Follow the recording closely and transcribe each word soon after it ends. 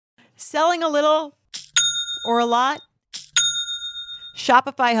Selling a little or a lot?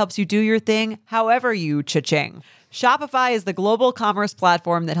 Shopify helps you do your thing however you cha-ching. Shopify is the global commerce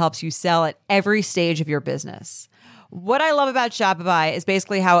platform that helps you sell at every stage of your business. What I love about Shopify is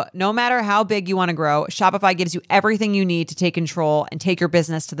basically how no matter how big you want to grow, Shopify gives you everything you need to take control and take your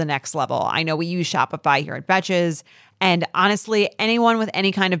business to the next level. I know we use Shopify here at Betches, and honestly, anyone with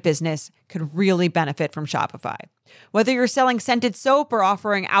any kind of business could really benefit from Shopify. Whether you're selling scented soap or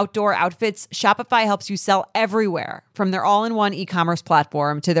offering outdoor outfits, Shopify helps you sell everywhere, from their all-in-one e-commerce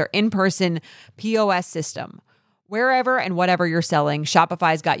platform to their in-person POS system. Wherever and whatever you're selling,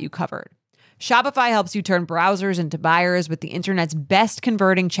 Shopify's got you covered. Shopify helps you turn browsers into buyers with the internet's best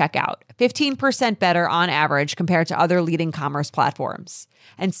converting checkout, 15% better on average compared to other leading commerce platforms.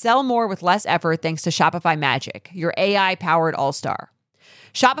 And sell more with less effort thanks to Shopify Magic, your AI-powered all-star.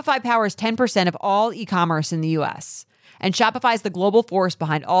 Shopify powers 10% of all e-commerce in the U.S., and Shopify is the global force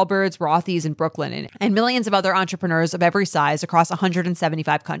behind Allbirds, Rothy's, and Brooklinen, and millions of other entrepreneurs of every size across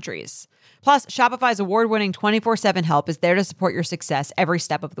 175 countries. Plus, Shopify's award-winning 24/7 help is there to support your success every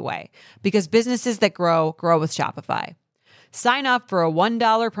step of the way, because businesses that grow, grow with Shopify. Sign up for a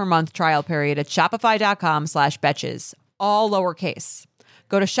 $1 per month trial period at shopify.com/betches, all lowercase.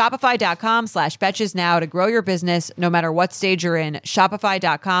 Go to shopify.com/betches now to grow your business no matter what stage you're in.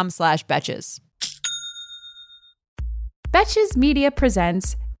 Shopify.com/betches. Betches Media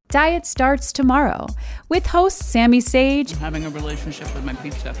presents Diet Starts Tomorrow with hosts Sammy Sage I'm having a relationship with my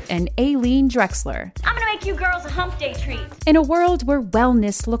pizza. and Aileen Drexler. I'm gonna make you girls a hump day treat. In a world where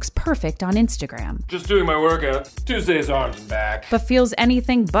wellness looks perfect on Instagram, Just doing my workout. Tuesday's arms and back. but feels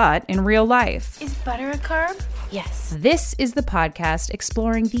anything but in real life. Is butter a carb? Yes. This is the podcast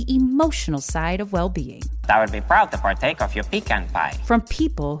exploring the emotional side of well-being I would be proud to partake of your pecan pie. from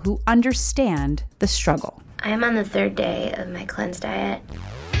people who understand the struggle. I am on the third day of my cleanse diet.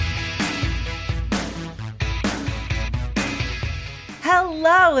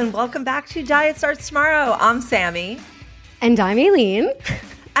 Hello and welcome back to Diet Starts Tomorrow. I'm Sammy. And I'm Aileen.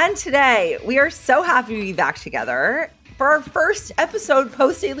 And today we are so happy to be back together for our first episode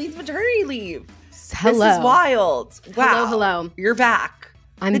post Aileen's maternity leave. Hello. This is wild. Wow. Hello. You're back.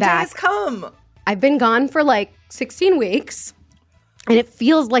 I'm the back. day has come. I've been gone for like 16 weeks, and it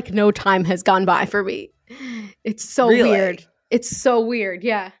feels like no time has gone by for me. It's so Really? weird. It's so weird.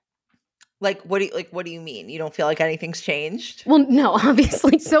 Yeah. What do you mean? You don't feel like anything's changed? Well, no,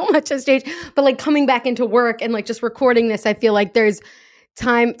 obviously so much has changed, but like coming back into work and like just recording this, I feel like there's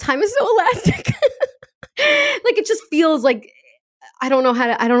time is so elastic. Like it just feels like I don't know how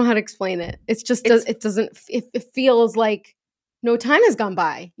to explain it. It's just it feels like no time has gone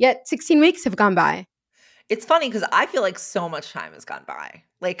by. Yet 16 weeks have gone by. It's funny because I feel like so much time has gone by.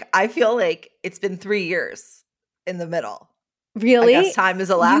 Like I feel like it's been 3 years in the middle. Really? I guess time is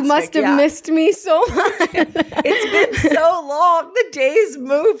elastic. You must have missed me so much. It's been so long. The days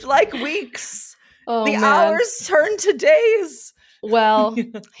moved like weeks. Oh, the man. hours turned to days. Well,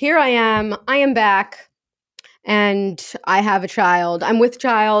 here I am. I am back. And I have a child. I'm with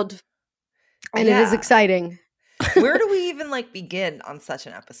child. And it is Yeah. exciting. Where do we even begin on such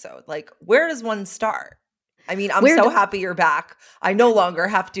an episode? Where does one start? I mean, I'm happy you're back. I no longer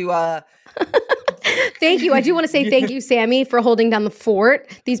have to Thank you. I do want to say thank you, Sammy, for holding down the fort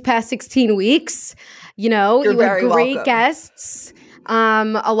these past 16 weeks. You You're had very great welcome. guests.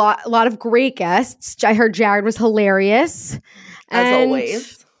 A lot of great guests. I heard Jared was hilarious. as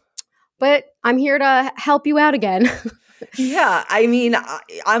always. But I'm here to help you out again. Yeah, I mean,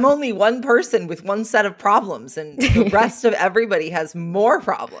 I'm only one person with one set of problems, and the rest of everybody has more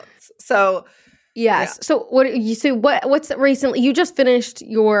problems. So, Yes. Yeah. So what's recently? You just finished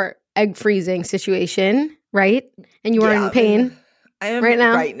your egg freezing situation, right? And you are yeah, in pain. I am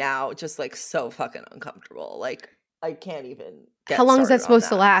right now? just so fucking uncomfortable. I can't even get How long is that started on supposed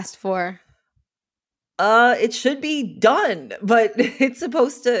to last for? It should be done, but it's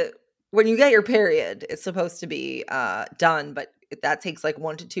supposed to, when you get your period, it's supposed to be done, but that takes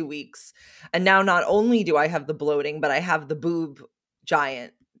 1 to 2 weeks. And now not only do I have the bloating, but I have the boob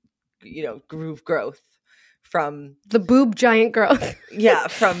giant, groove growth from The boob giant growth. yeah,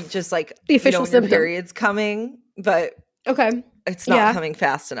 from just The official when your symptom. period's coming, but Okay. it's not Yeah. coming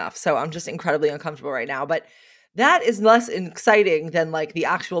fast enough. So I'm just incredibly uncomfortable right now. But that is less exciting than the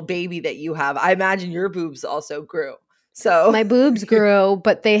actual baby that you have. I imagine your boobs also grew. So My boobs grew,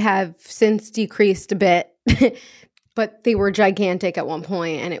 but they have since decreased a bit. But they were gigantic at one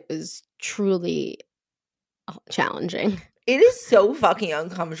point, and it was truly challenging. it is so fucking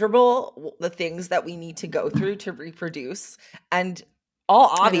uncomfortable, the things that we need to go through to reproduce. And all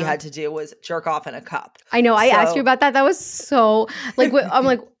Avi had to do was jerk off in a cup. I know. I asked So- you about that. That was so I'm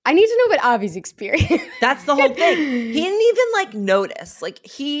like, I need to know about Avi's experience. That's the whole thing. He didn't even like notice. Like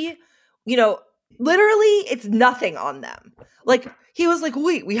he, literally it's nothing on them. Like he was like,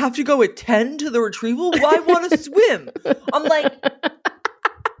 wait, we have to go at 10 to the retrieval? Well, I want to swim. I'm like,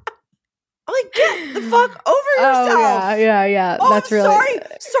 get the fuck over yourself. Oh, yeah. Oh, That's really sorry,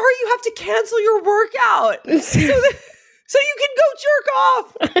 you have to cancel your workout so you can go jerk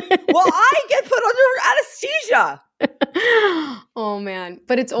off while I get put under anesthesia. Oh man,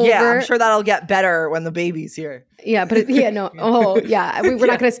 but it's over. Yeah, I'm sure that'll get better when the baby's here. Yeah, but we're not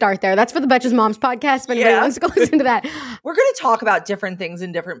going to start there. That's for the Betches Moms podcast. If anybody wants to go listen to that, we're going to talk about different things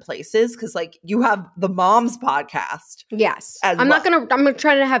in different places because, like, you have the Moms podcast. Yes, I'm going to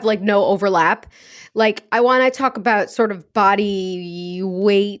try to have like no overlap. Like, I want to talk about sort of body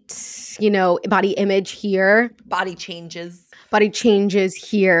weight, body image here, body changes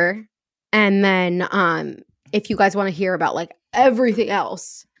here, and then if you guys want to hear about like everything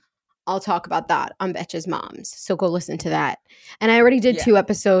else, I'll talk about that on Betches Moms. So go listen to that. And I already did 2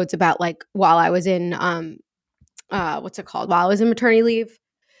 episodes about like while I was in what's it called? While I was in maternity leave,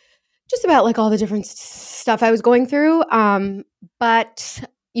 just about like all the different stuff I was going through. But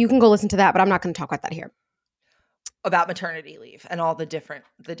you can go listen to that, but I'm not going to talk about that here. About maternity leave and all the different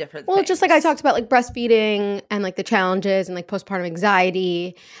well, things. Just like I talked about like breastfeeding and like the challenges and like postpartum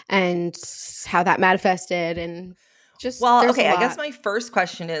anxiety and how that manifested and just okay, I guess my first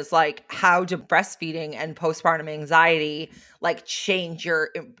question is like, how do breastfeeding and postpartum anxiety like change your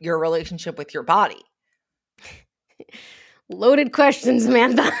relationship with your body? Loaded questions,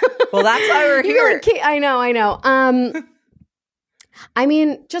 Samantha. Well, that's why we're here. I know. I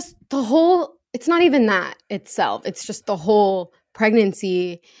mean, just the whole. It's not even that itself. It's just the whole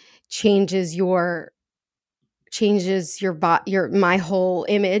pregnancy changes my whole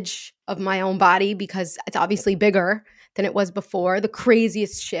image of my own body because it's obviously bigger than it was before. The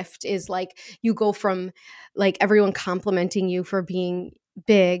craziest shift is like you go from like everyone complimenting you for being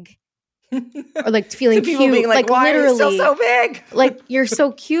big or like feeling cute, being like why literally, are you still so big? Like you're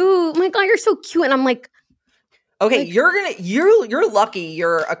so cute. Oh my God, you're so cute. And I'm like, okay, you're lucky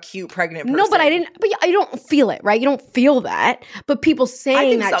you're a cute pregnant person. No, but I don't feel it, right? You don't feel that. But people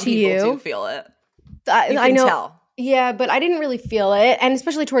saying that to you. Some people do feel it. I know. Tell. Yeah, but I didn't really feel it. And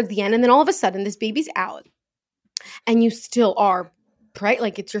especially towards the end. And then all of a sudden this baby's out. And you still are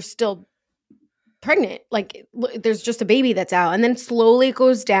you're still pregnant. Like there's just a baby that's out. And then slowly it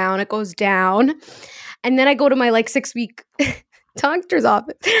goes down. And then I go to my like 6-week doctor's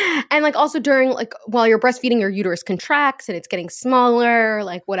office. And like also during like while you're breastfeeding, your uterus contracts and it's getting smaller,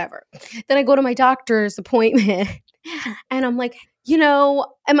 like whatever. Then I go to my doctor's appointment and I'm like,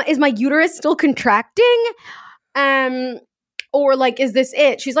 is my uterus still contracting? Or like, is this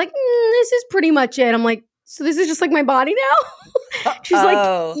it? She's like, this is pretty much it. I'm like, so this is just like my body now? She's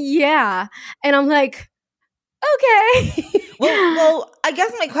like, yeah. And I'm like, okay. Well, I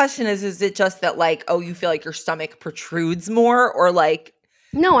guess my question is it just that like, you feel like your stomach protrudes more or like?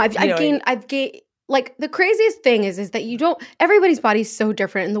 No, I've gained, like the craziest thing is that everybody's body's so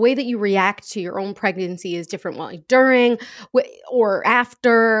different and the way that you react to your own pregnancy is different like during or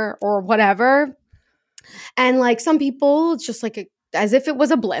after or whatever. And like some people, it's just like as if it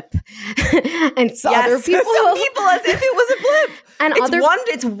was a blip. And other people. Some people as if it was a blip. And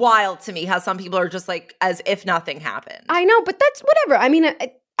it's wild to me how some people are just like as if nothing happened. I know, but that's whatever. I mean,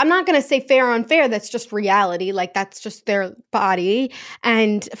 I'm not going to say fair or unfair. That's just reality. Like that's just their body.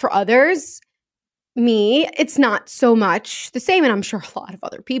 And for others, me, it's not so much the same. And I'm sure a lot of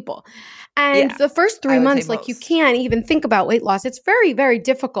other people. And the first 3 months, like you can't even think about weight loss. It's very, very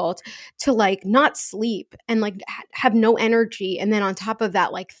difficult to like not sleep and like have no energy. And then on top of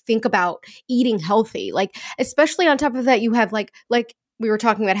that, like think about eating healthy. Like, especially on top of that, you have like we were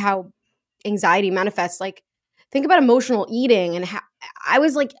talking about how anxiety manifests. Like think about emotional eating and how I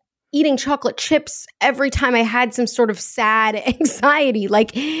was like eating chocolate chips every time I had some sort of sad anxiety.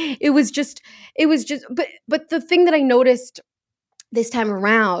 Like it was just, but the thing that I noticed this time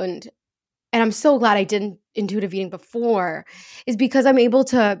around, and I'm so glad I did intuitive eating before, is because I'm able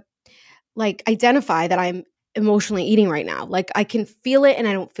to like identify that I'm emotionally eating right now. Like I can feel it and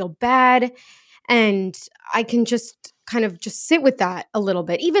I don't feel bad. And I can just kind of just sit with that a little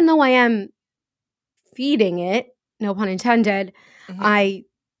bit, even though I am feeding it, no pun intended. Mm-hmm. I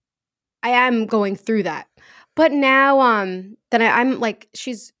am going through that. But now that I'm like,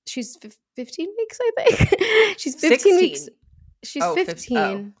 she's 15 weeks, I think. She's 15 16. weeks. She's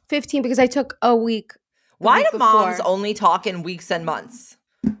 15. 15 because I took a week. Why do moms only talk in weeks and months?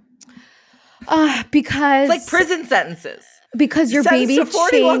 Because it's like prison sentences. Because your baby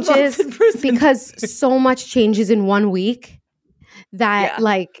changes. Because so much changes in 1 week that Yeah.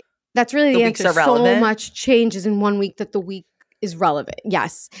 like that's really The the weeks answer. are So relevant. much changes in 1 week that the week is relevant.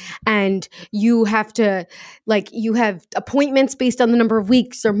 Yes. And you have to you have appointments based on the number of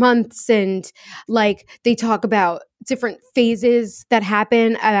weeks or months, and like they talk about different phases that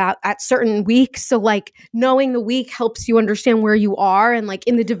happen at certain weeks. So like knowing the week helps you understand where you are and like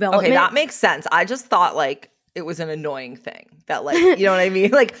in the development. Okay, that makes sense. I just thought like it was an annoying thing that like, you know what I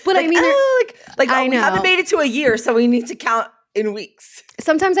mean? Like, But I like, mean, I we haven't know. made it to a year, so we need to count in weeks.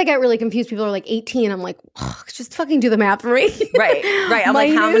 Sometimes I get really confused. People are like 18. I'm like, just fucking do the math for me. Right. I'm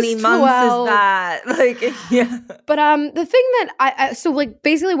like, how many Minus months 12. is that? Like, yeah. But the thing that I so like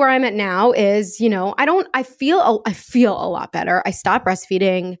basically where I'm at now is, you know, I feel a lot better. I stopped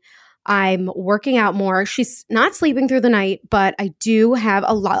breastfeeding. I'm working out more. She's not sleeping through the night, but I do have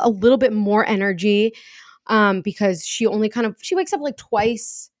a little bit more energy because she wakes up like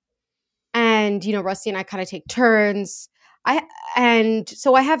twice, and you know, Rusty and I kind of take turns.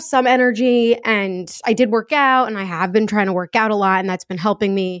 So I have some energy, and I did work out, and I have been trying to work out a lot, and that's been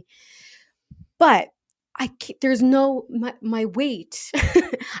helping me. But there's no my weight.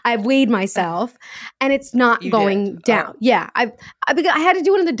 I've weighed myself, and it's not going down. Oh. Yeah, I had to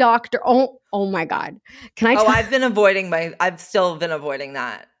do it in the doctor. Oh my God! Can I? I've still been avoiding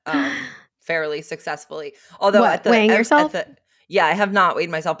that fairly successfully. Although What, weighing yourself? Yeah, I have not weighed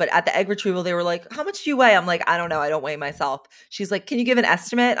myself, but at the egg retrieval, they were like, how much do you weigh? I'm like, I don't know. I don't weigh myself. She's like, can you give an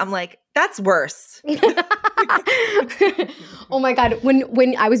estimate? I'm like, that's worse. Oh my God.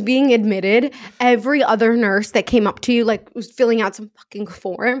 When I was being admitted, every other nurse that came up to you, like was filling out some fucking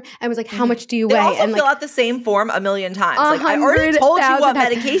form and was like, how much do you They weigh? also And fill like, out the same form a million times. Like, I already told you what 100,000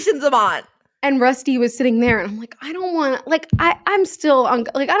 times. medications I'm on. and Rusty was sitting there and I'm like, I don't want, like, I'm still on,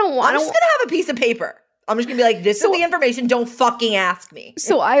 like, I don't want. I'm just going to have a piece of paper. I'm just going to be like, this is the information. Don't fucking ask me.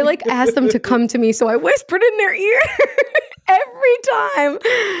 So I like asked them to come to me. So I whispered in their ear every time,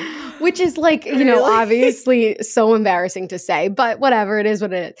 which is like, you know, obviously so embarrassing to say, but whatever, it is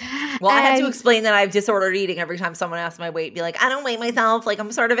what it is. Well, I had to explain that I have disordered eating every time someone asks my weight. Be like, I don't weigh myself. Like,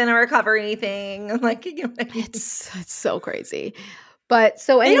 I'm sort of in a recovery thing. Like, you know what I mean? It's so crazy. But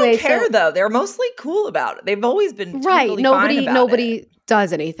so They anyway, don't care though. They're mostly cool about it. They've always been right. totally fine about Nobody it.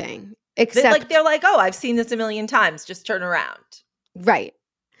 does anything except They're like, oh, I've seen this a million times. Just turn around. right.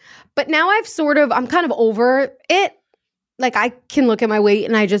 But now I'm kind of over it. Like I can look at my weight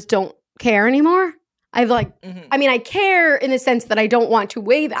and I just don't care anymore. I've like, I mean, I care in the sense that I don't want to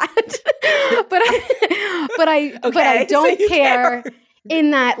weigh that, but I don't care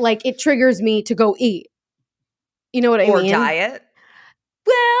in that like it triggers me to go eat. You know what I mean? Or diet.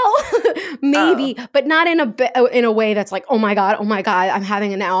 Well, maybe, but not in a way that's like, oh my God, I'm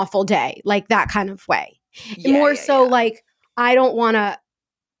having an awful day, like that kind of way. Like I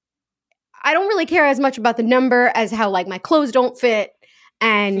don't really care as much about the number as how like my clothes don't fit,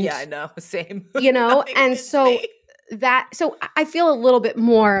 and yeah, I know, same. You know, and so I feel a little bit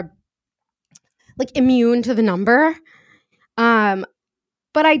more like immune to the number, but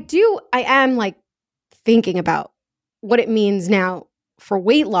I am like thinking about what it means now for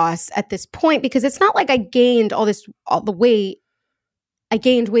weight loss at this point, because it's not like I gained all the weight. I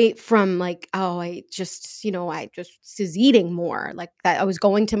gained weight from like, I just was eating more, like that I was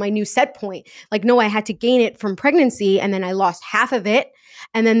going to my new set point. Like, no, I had to gain it from pregnancy and then I lost half of it.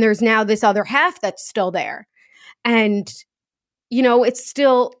 And then there's now this other half that's still there. And, you know, it's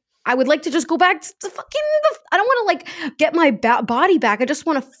still, I would like to just go back to I don't want to like get my body back. I just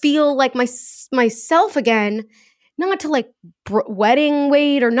want to feel like myself again. Not to like wedding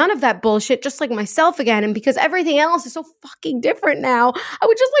weight or none of that bullshit, just like myself again. And because everything else is so fucking different now, I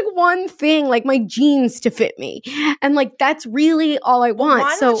would just like one thing, like my jeans to fit me. And like, that's really all I want.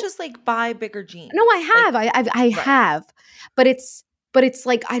 Why not just like buy bigger jeans? No, I have. Like, I have. But it's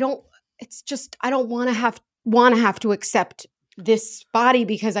like, I don't want to have to accept this body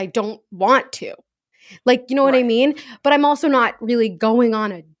because I don't want to. Like, you know what I mean? But I'm also not really going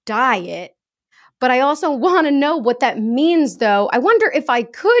on a diet. But I also want to know what that means, though. I wonder if I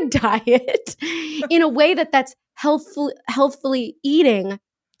could diet in a way that's healthfully eating,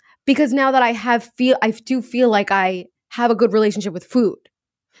 because now that I do feel like I have a good relationship with food.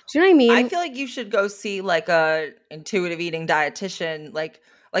 Do you know what I mean? I feel like you should go see like a intuitive eating dietitian. Like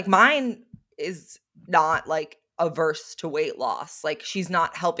mine is not like averse to weight loss. Like she's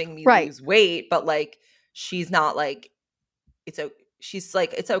not helping me lose weight, but like she's not like she's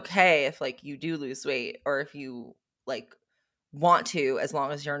like, it's okay if like you do lose weight or if you like want to, as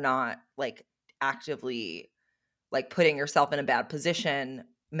long as you're not like actively like putting yourself in a bad position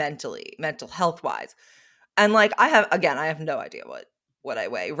mental health wise. And like I have no idea what what I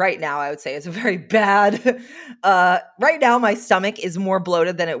weigh. Right now, I would say it's a very bad. Right now, my stomach is more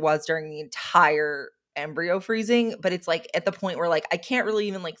bloated than it was during the entire embryo freezing, but it's like at the point where like I can't really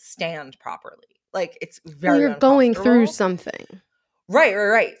even like stand properly. Like it's very You're going through something.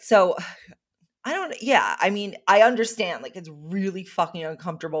 Right. So I mean, I understand like it's really fucking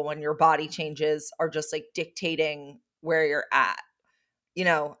uncomfortable when your body changes are just like dictating where you're at, you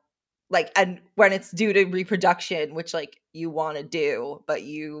know, like, and when it's due to reproduction, which like you want to do, but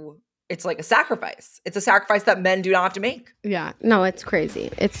it's like a sacrifice. It's a sacrifice that men do not have to make. Yeah. No, it's crazy.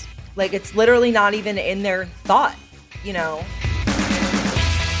 It's like, it's literally not even in their thought, you know?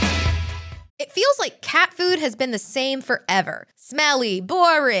 It feels like cat food has been the same forever. Smelly,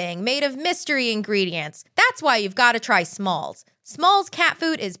 boring, made of mystery ingredients. That's why you've got to try Smalls. Smalls cat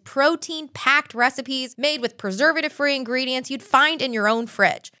food is protein-packed recipes made with preservative-free ingredients you'd find in your own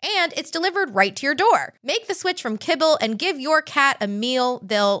fridge. And it's delivered right to your door. Make the switch from kibble and give your cat a meal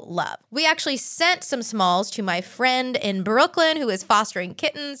they'll love. We actually sent some Smalls to my friend in Brooklyn who is fostering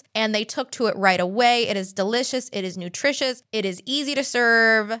kittens, and they took to it right away. It is delicious. It is nutritious. It is easy to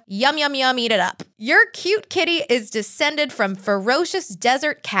serve. Yum, yum, yum, eat it up. Your cute kitty is descended from ferocious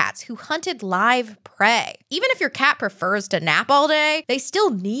desert cats who hunted live prey. Even if your cat prefers to nap all day, they still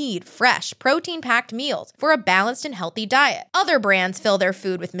need fresh, protein-packed meals for a balanced and healthy diet. Other brands fill their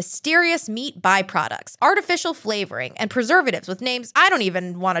food with mysterious meat byproducts, artificial flavoring, and preservatives with names I don't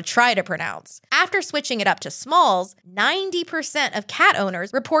even want to try to pronounce. After switching it up to Smalls, 90% of cat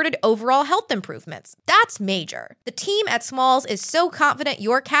owners reported overall health improvements. That's major. The team at Smalls is so confident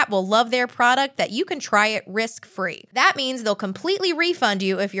your cat will love their product that you can try it risk-free. That means they'll completely refund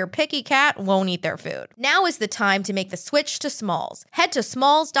you if your picky cat won't eat their food. Now is the time to make the switch to Smalls. Head to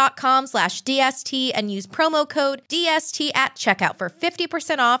smalls.com/DST and use promo code DST at checkout for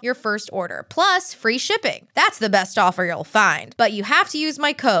 50% off your first order, plus free shipping. That's the best offer you'll find. But you have to use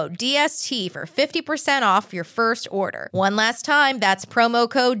my code DST for 50% off your first order. One last time, that's promo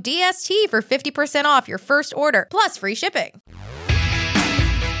code DST for 50% off your first order, plus free shipping.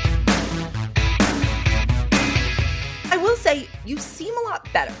 I will say you seem a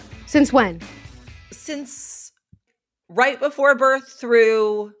lot better. Since when? Since right before birth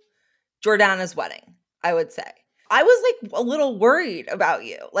through Jordana's wedding, I would say. I was like a little worried about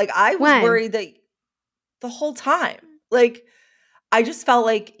you. Like I was worried that the whole time. Like I just felt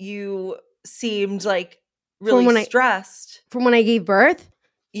like you seemed like really stressed. From when I gave birth?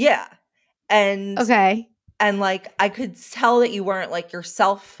 Yeah. And okay. And like I could tell that you weren't like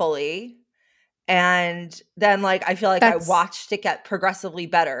yourself fully. And then like I feel like I watched it get progressively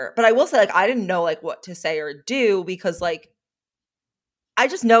better. But I will say like I didn't know like what to say or do because like I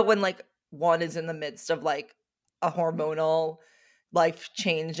just know when like one is in the midst of like a hormonal life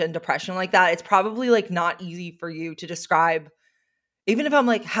change and depression like that, it's probably like not easy for you to describe. Even if I'm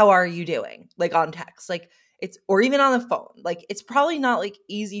like, how are you doing? Like on text, like it's, or even on the phone, like it's probably not like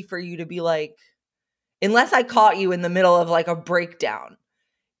easy for you to be like, unless I caught you in the middle of like a breakdown,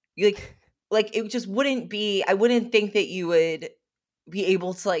 like it just wouldn't be, I wouldn't think that you would be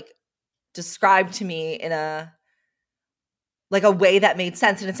able to like describe to me in a way that made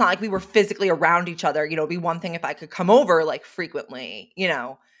sense. And it's not like we were physically around each other, you know, it'd be one thing if I could come over like frequently, you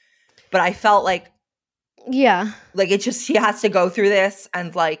know, but I felt like, yeah, like it just, she has to go through this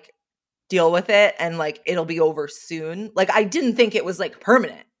and like deal with it and like it'll be over soon. Like I didn't think it was like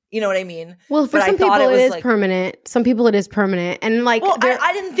permanent. You know what I mean? Well, for some people it is like, permanent. Some people it is permanent. And like, well,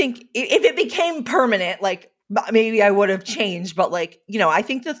 I didn't think if it became permanent, like maybe I would have changed. But like, you know, I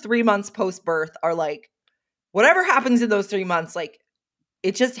think the 3 months post-birth are like, whatever happens in those 3 months, like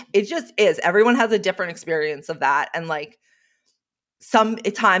it just is. Everyone has a different experience of that. And like some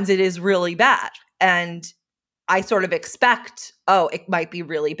at times it is really bad. And I sort of expect, oh, it might be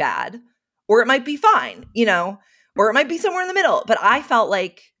really bad or it might be fine, you know, or it might be somewhere in the middle. But I felt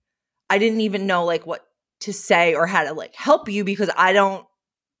like I didn't even know like what to say or how to like help you because I don't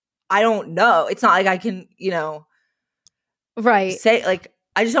know. It's not like I can, you know, right. Say like,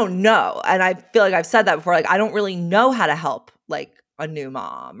 I just don't know. And I feel like I've said that before. Like, I don't really know how to help like a new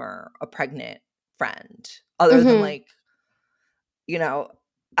mom or a pregnant friend other than like, you know,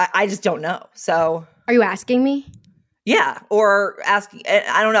 I just don't know. So are you asking me? Yeah. Or asking,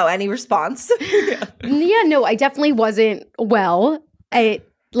 I don't know, any response? Yeah, no, I definitely wasn't well.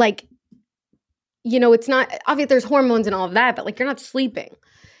 Like, you know, it's not obvious there's hormones and all of that, but like you're not sleeping.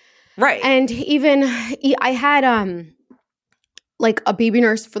 Right. And even I had like a baby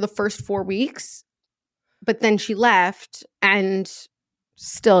nurse for the first 4 weeks, but then she left and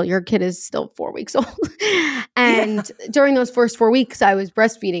still your kid is still 4 weeks old. And during those first 4 weeks I was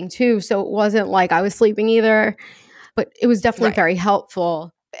breastfeeding too. So it wasn't like I was sleeping either. but it was definitely Right. very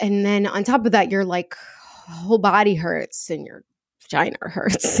helpful. And then on top of that, your like whole body hurts and your vagina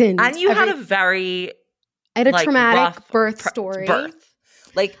hurts. And you had a very I had a like, traumatic rough birth story,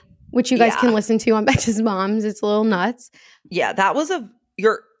 Like, which you guys yeah. can listen to on Betches Moms. It's a little nuts. yeah, that was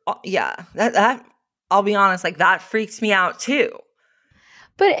that I'll be honest, like that freaks me out too.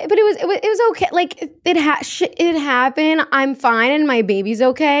 But it was okay. Like it happened. I'm fine, and my baby's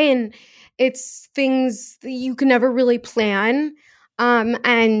okay. And it's things that you can never really plan.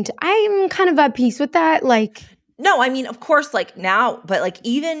 And I'm kind of at peace with that. Like, No, I mean, of course, like now, but like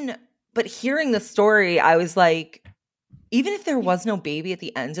but hearing the story, I was like, even if there was no baby at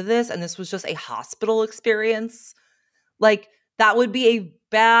the end of this and this was just a hospital experience, like that would be a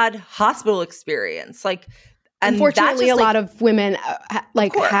bad hospital experience. Like, and unfortunately, that's just, a lot of women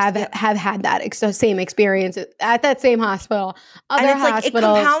have had that same experience at that same hospital. Other and it's like it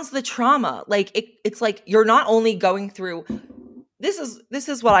hospitals, compounds the trauma. Like it's like you're not only going through. This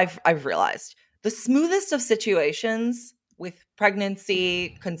is what I've realized. The smoothest of situations with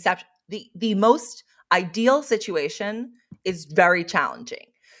pregnancy, conception, the most ideal situation is very challenging.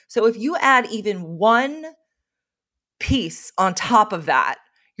 So if you add even one piece on top of that,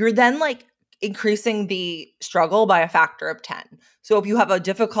 you're then like increasing the struggle by a factor of 10. So if you have a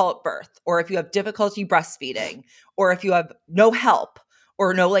difficult birth, or if you have difficulty breastfeeding, or if you have no help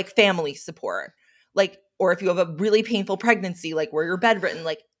or no like family support, like, or if you have a really painful pregnancy, like where you're bedridden,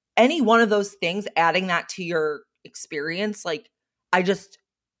 like any one of those things, adding that to your experience, like I just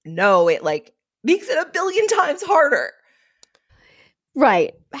know it like makes it a billion times harder.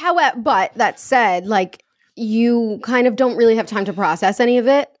 right? However, but that said, like you kind of don't really have time to process any of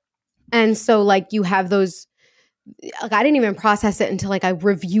it, and so like you have those. Like I didn't even process it until like I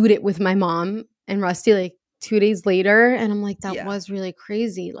reviewed it with my mom and Rusty like 2 days later, and I'm like, that was really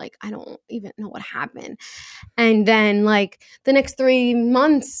crazy. Like I don't even know what happened. And then like the next 3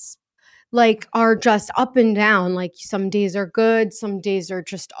 months like are just up and down. Like some days are good, some days are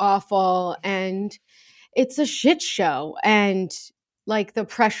just awful, and it's a shit show. And like the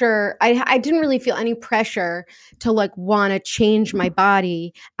pressure, I didn't really feel any pressure to like want to change my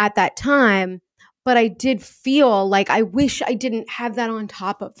body at that time, but I did feel like I wish I didn't have that on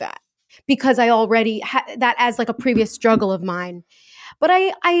top of that, because I already had that as like a previous struggle of mine. But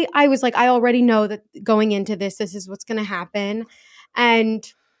I was like, I already know that going into this is what's going to happen,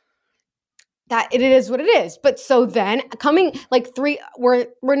 and that it is what it is. But so then coming like we're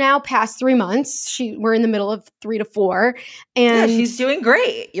now past 3 months. We're in the middle of 3 to 4, and yeah, she's doing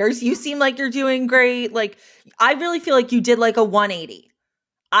great. You seem like you're doing great. Like I really feel like you did like a 180.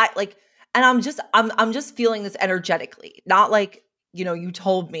 And I'm just feeling this energetically, not like, you know, you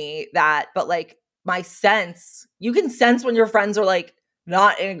told me that, but like my sense, you can sense when your friends are like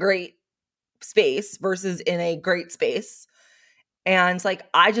not in a great space versus in a great space. And like,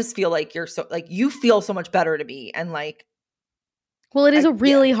 I just feel like you're so like, you feel so much better to me. And like, well, it is a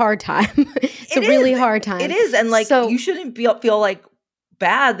really hard time. It's a really hard time. It is. And like, so, you shouldn't feel like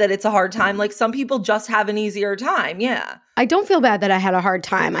bad that it's a hard time. Like some people just have an easier time. Yeah. I don't feel bad that I had a hard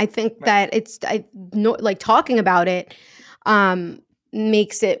time. I think that like talking about it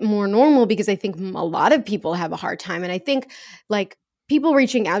makes it more normal, because I think a lot of people have a hard time. And I think like people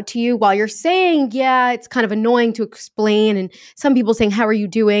reaching out to you while you're saying, yeah, it's kind of annoying to explain, and some people saying, how are you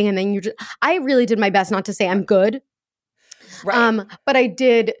doing? And then I really did my best not to say I'm good. Right. But I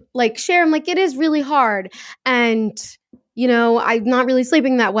did like share, I'm like, it is really hard. And, you know, I'm not really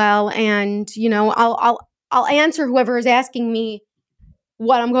sleeping that well. And, you know, I'll answer whoever is asking me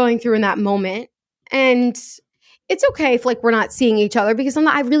what I'm going through in that moment. And it's okay if like we're not seeing each other, because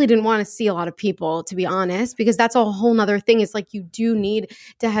I really didn't want to see a lot of people, to be honest, because that's a whole nother thing. It's like you do need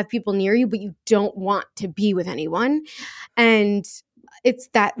to have people near you, but you don't want to be with anyone. And it's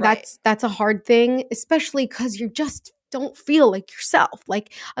that's a hard thing, especially because you just don't feel like yourself.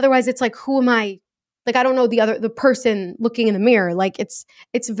 Like otherwise it's like, who am I? Like I don't know the person looking in the mirror. Like it's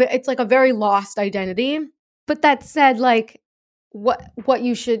like a very lost identity. But that said, like what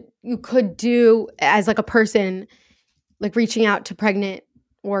you could do as like a person like reaching out to pregnant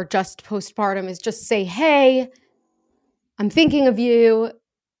or just postpartum is just say, hey, I'm thinking of you.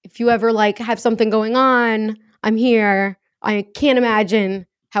 If you ever like have something going on, I'm here. I can't imagine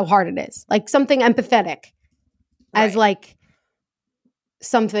how hard it is. Like something empathetic as like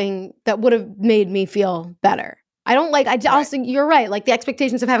something that would have made me feel better. I don't like, also, you're right. Like the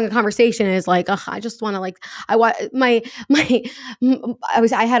expectations of having a conversation is like, I just want to like, I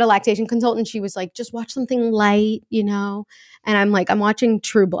had a lactation consultant. She was like, just watch something light, you know? And I'm like, I'm watching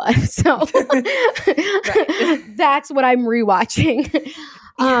True Blood. So that's what I'm rewatching.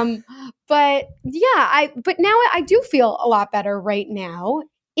 But yeah, but now I do feel a lot better right now.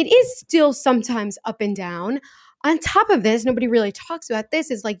 It is still sometimes up and down. On top of this, nobody really talks about this,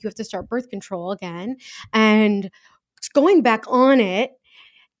 is like you have to start birth control again. And going back on it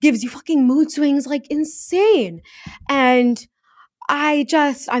gives you fucking mood swings like insane. And I'm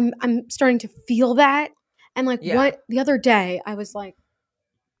starting to feel that. And like what the other day I was like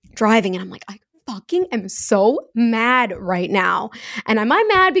driving and I'm like, I fucking am so mad right now. And am I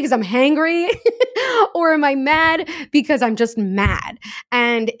mad because I'm hangry or am I mad because I'm just mad?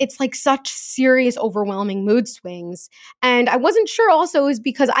 And it's like such serious, overwhelming mood swings. And I wasn't sure also is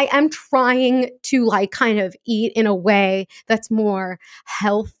because I am trying to like kind of eat in a way that's more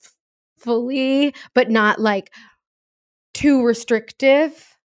healthfully, but not like too restrictive.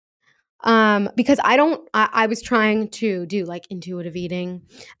 Because I was trying to do like intuitive eating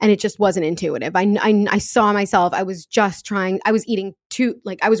and it just wasn't intuitive. I saw myself, I was eating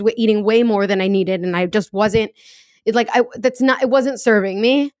eating way more than I needed and I just wasn't, it wasn't serving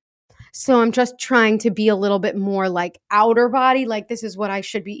me. So I'm just trying to be a little bit more like outer body, like this is what I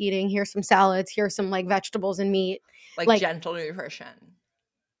should be eating. Here's some salads, here's some like vegetables and meat. Like gentle nutrition.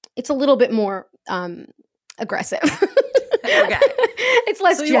 It's a little bit more aggressive. Okay. It's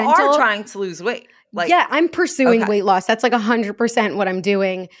less gentle. So you are trying to lose weight. Yeah, I'm pursuing weight loss. That's like 100% what I'm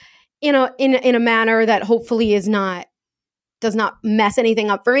doing in a manner that hopefully does not mess anything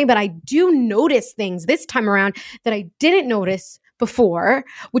up for me. But I do notice things this time around that I didn't notice before,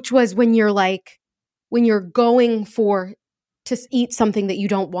 which was when you're going to eat something that you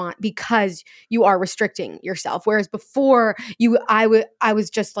don't want because you are restricting yourself. Whereas before I was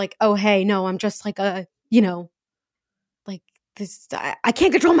just like, oh, hey, no, I'm just like this, I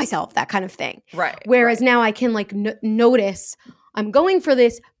can't control myself, that kind of thing. Right. Whereas now I can like notice I'm going for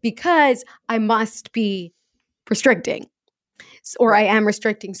this because I must be restricting or I am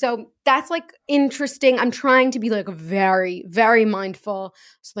restricting. So that's like interesting. I'm trying to be like very, very mindful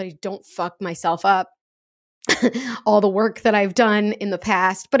so that I don't fuck myself up. All the work that I've done in the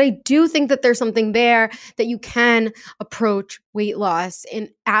past. But I do think that there's something there that you can approach weight loss and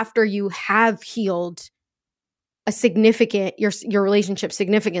after you have healed your relationship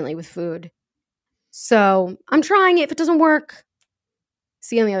significantly with food. So I'm trying it. If it doesn't work,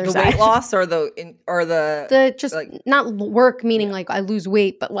 see you on the other side. The weight loss or the just like, not work, meaning like I lose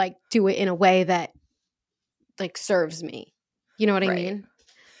weight, but like do it in a way that like serves me. You know what I mean?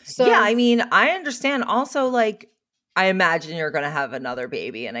 So yeah, I mean, I understand. Also, like, I imagine you're going to have another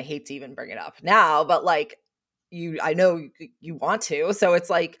baby, and I hate to even bring it up now, but like, I know you want to, so it's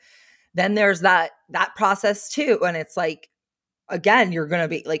like. Then there's that process too. And it's like, again, you're going to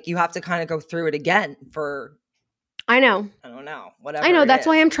be like, you have to kind of go through it again for. I know. I don't know. Whatever. I know. That's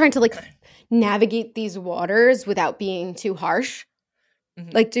why I'm trying to like navigate these waters without being too harsh.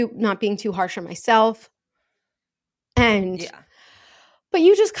 Mm-hmm. Like not being too harsh on myself. And but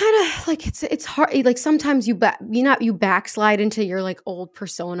you just kind of like, it's hard. Like sometimes you backslide into your like old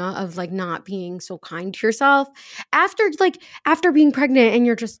persona of like not being so kind to yourself after being pregnant and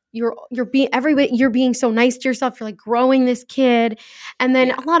you're being so nice to yourself. You're like growing this kid. And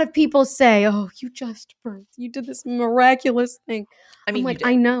then a lot of people say, oh, you just birthed, you did this miraculous thing. I mean, I'm like,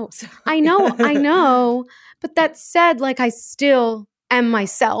 I know. But that said, like I still am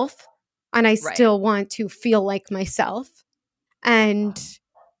myself and I still want to feel like myself. And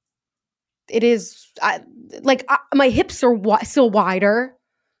it is my hips are still wider.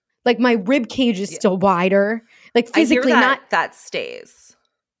 Like my rib cage is still wider. Like physically, I hear that stays.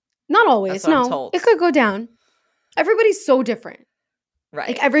 Not always. That's what I'm told. It could go down. Everybody's so different. Right.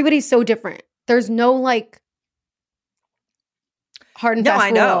 Like everybody's so different. There's no like hard and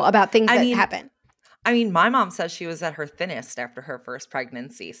fast rule about things that happen. I mean, my mom says she was at her thinnest after her first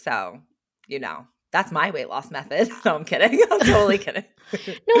pregnancy. So, that's my weight loss method. No, I'm kidding. I'm totally kidding.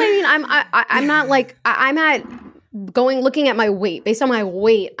 No, I mean, I'm not like I'm at looking at my weight. Based on my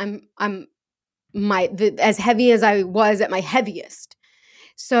weight, I'm as heavy as I was at my heaviest.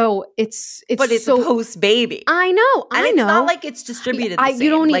 So it's but it's so post baby. I know. It's not like it's distributed. The same.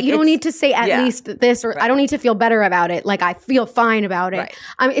 You don't need to say at least this or I don't need to feel better about it. Like I feel fine about it.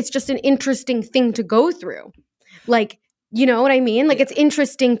 Right. It's just an interesting thing to go through. Like. You know what I mean? Like it's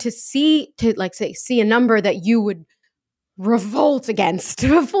interesting to see a number that you would revolt against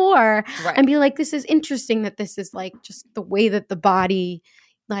before and be like, this is interesting that this is like just the way that the body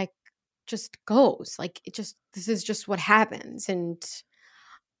like just goes. Like this is just what happens. And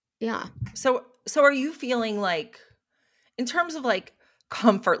yeah. So are you feeling like in terms of like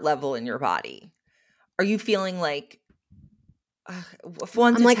comfort level in your body, are you feeling like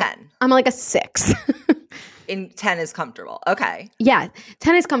 1 to 10? I'm like a 6. in 10 is comfortable. Okay. Yeah,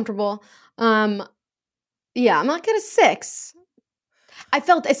 10 is comfortable. Yeah, I'm not gonna 6. I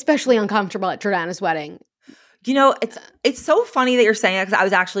felt especially uncomfortable at Jordana's wedding. You know, it's so funny that you're saying that because I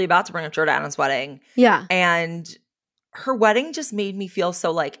was actually about to bring up Jordana's wedding. Yeah. And her wedding just made me feel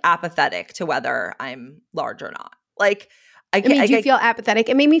so like apathetic to whether I'm large or not. Like, I mean, do you feel apathetic?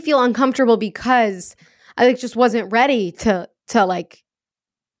 It made me feel uncomfortable because I like just wasn't ready to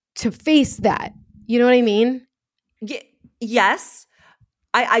face that. You know what I mean? Yes,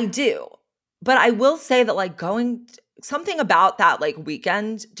 I do. But I will say that like something about that like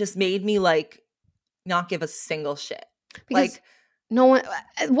weekend just made me like not give a single shit. Because like no one.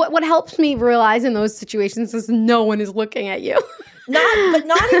 What helps me realize in those situations is no one is looking at you.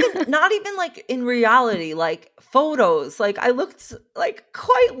 not even like in reality, like photos. Like I looked like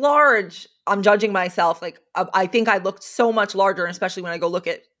quite large. I'm judging myself. Like I think I looked so much larger, and especially when I go look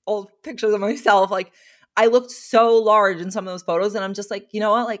at old pictures of myself, like I looked so large in some of those photos, and I'm just like, you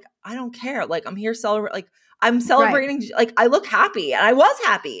know what? Like I don't care. Like I'm here celebrate. Like I'm celebrating. Right. Like I look happy, and I was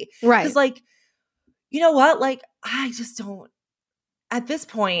happy. Right. Because like, you know what? Like I just don't. At this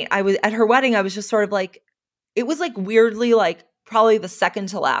point, I was at her wedding. I was just sort of like, it was like weirdly like probably the second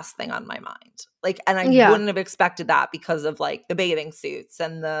to last thing on my mind. Like, and I wouldn't have expected that because of like the bathing suits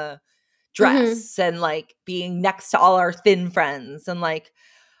and the dress and like being next to all our thin friends and like,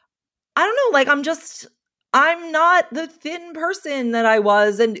 I don't know, like I'm not the thin person that I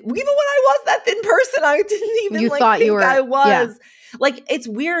was. And even when I was that thin person, I didn't even think I was. Yeah. Like, it's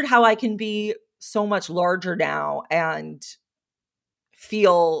weird how I can be so much larger now and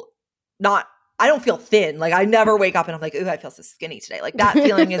feel I don't feel thin. Like I never wake up and I'm like, ooh, I feel so skinny today. Like that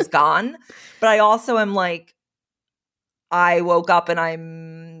feeling is gone. But I also am like, I woke up and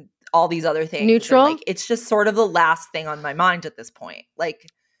I'm all these other things. Neutral. And like it's just sort of the last thing on my mind at this point. Like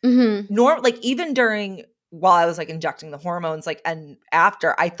like even while I was like injecting the hormones, like and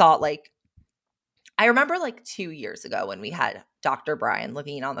after I thought like, I remember like 2 years ago when we had Dr. Brian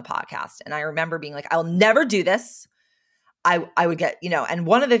Levine on the podcast. And I remember being like, I'll never do this. I would get, and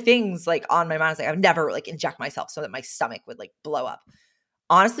one of the things like on my mind is like, I would never like inject myself so that my stomach would like blow up.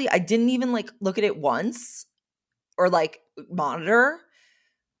 Honestly, I didn't even like look at it once or like monitor.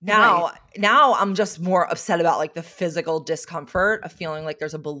 Now I'm just more upset about like the physical discomfort of feeling like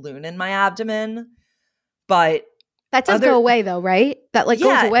there's a balloon in my abdomen. But that does go away though, right? That like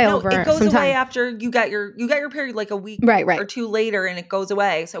goes away over it goes some away time. after you got your period like a week right. or two later and it goes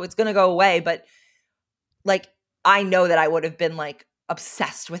away. So it's going to go away. But like, I know that I would have been like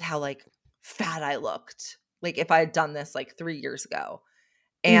obsessed with how like fat I looked. Like if I had done this like 3 years ago.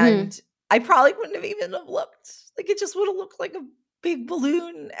 And I probably wouldn't have even have looked. Like it just would have looked like a big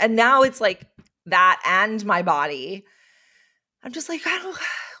balloon. And now it's like that and my body. I'm just like,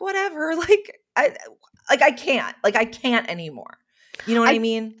 whatever. Like I can't anymore. You know what I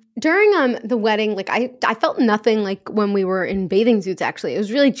mean? During the wedding, like I felt nothing like when we were in bathing suits actually. It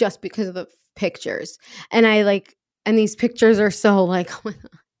was really just because of the pictures. And and these pictures are so like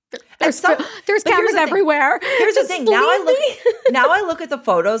there's cameras everywhere. Here's the thing. Now I look at the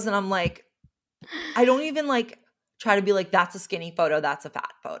photos and I'm like, I don't even like try to be like, that's a skinny photo, that's a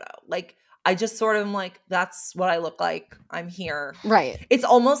fat photo. Like I just sort of am like, that's what I look like. I'm here. Right. It's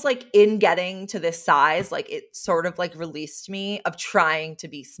almost like in getting to this size, like it sort of like released me of trying to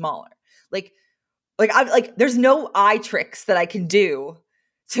be smaller. Like I'm like, there's no eye tricks that I can do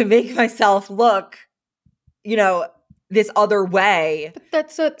to make myself look, this other way. But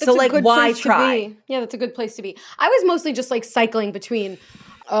that's a good why place try? To be. Yeah, that's a good place to be. I was mostly just like cycling between,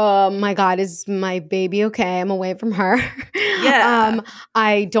 oh my God, is my baby okay? I'm away from her. Yeah.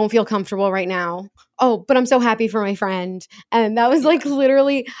 I don't feel comfortable right now. Oh, but I'm so happy for my friend. And that was like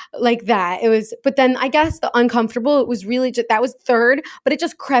literally like that. It was, but then I guess the uncomfortable, it was really just, that was third, but it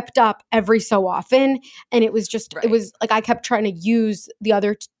just crept up every so often. And it was just, It was like, I kept trying to use the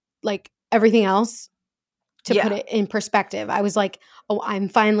other, like everything else to put it in perspective. I was like, oh, I'm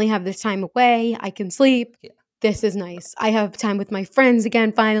finally have this time away. I can sleep. Yeah. This is nice. I have time with my friends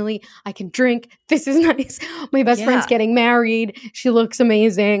again, finally. I can drink. This is nice. My best friend's getting married. She looks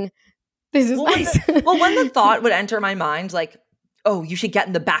amazing. This is nice. When the thought would enter my mind, like, oh, you should get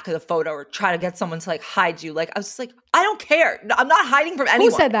in the back of the photo or try to get someone to like hide you. Like, I was just like, I don't care. I'm not hiding from anyone.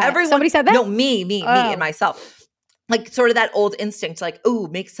 Who said that? Somebody said that? No, me and myself. Like sort of that old instinct, like, ooh,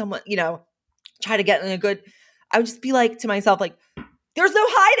 make someone, try to get in a good, I would just be like to myself, like, there's no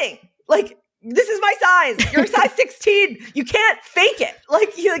hiding. Like, this is my size. You're size 16. You can't fake it.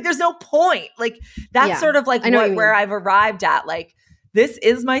 Like, there's no point. Like, that's sort of like where I've arrived at. Like, this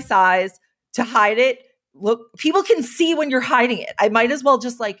is my size. To hide it, look, people can see when you're hiding it. I might as well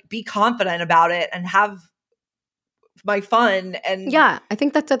just like be confident about it and have my fun. And Yeah, I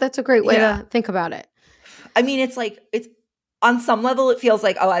think that's a great way to think about it. I mean, it's like, it's on some level, it feels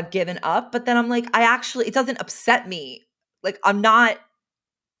like, oh, I've given up. But then I'm like, it doesn't upset me. Like,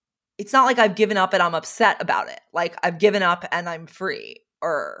 it's not like I've given up and I'm upset about it. Like, I've given up and I'm free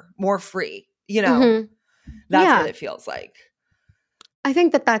or more free, you know? Mm-hmm. That's what it feels like. I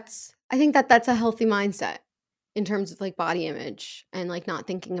think that's a healthy mindset in terms of like body image and like not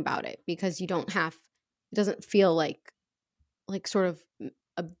thinking about it, because it doesn't feel like sort of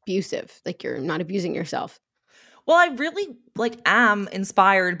abusive, like you're not abusing yourself. Well, I really like am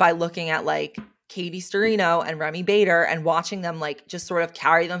inspired by looking at like Katie Sturino and Remy Bader and watching them like just sort of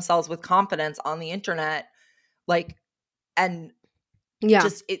carry themselves with confidence on the internet, like, and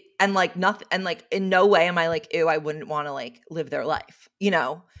just it, and like nothing, and like in no way am I like, ew, I wouldn't want to like live their life, you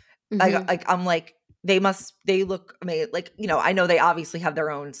know? Like I'm like, they look amazing. Like, you know, I know they obviously have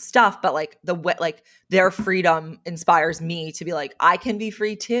their own stuff, but like like their freedom inspires me to be like, I can be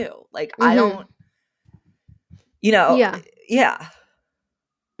free too. Like I don't, you know, yeah.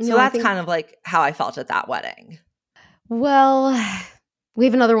 So that's kind of like how I felt at that wedding. Well, we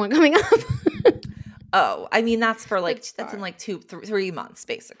have another one coming up. Oh, I mean, that's for like, that's in like 3 months,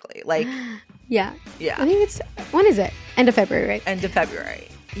 basically. Like, yeah. I think when is it? End of February, right? End of February.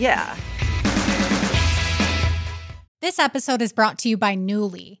 Yeah. This episode is brought to you by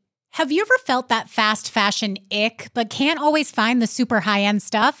Nuuly. Have you ever felt that fast fashion ick, but can't always find the super high-end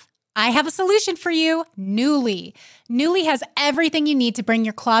stuff? I have a solution for you, Nuuly. Nuuly has everything you need to bring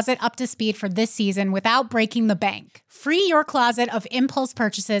your closet up to speed for this season without breaking the bank. Free your closet of impulse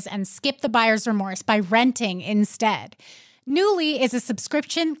purchases and skip the buyer's remorse by renting instead. Nuuly is a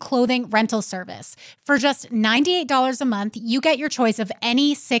subscription clothing rental service. For just $98 a month, you get your choice of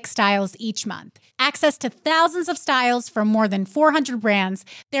any 6 styles each month. Access to thousands of styles from more than 400 brands.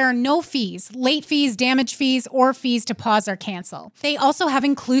 There are no fees, late fees, damage fees, or fees to pause or cancel. They also have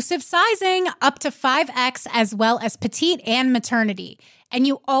inclusive sizing up to 5X as well as petite and maternity. And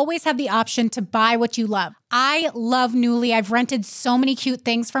you always have the option to buy what you love. I love Nuuly. I've rented so many cute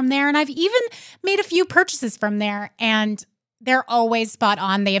things from there, and I've even made a few purchases from there, and they're always spot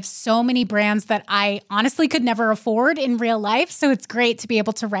on. They have so many brands that I honestly could never afford in real life, so it's great to be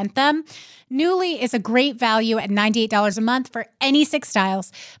able to rent them. Nuuly is a great value at $98 a month for any 6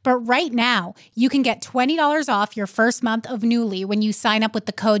 styles, but right now, you can get $20 off your first month of Nuuly when you sign up with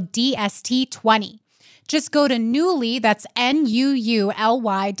the code DST20. Just go to Nuuly, that's NUULY.com,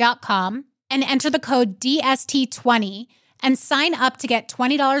 and enter the code DST20 and sign up to get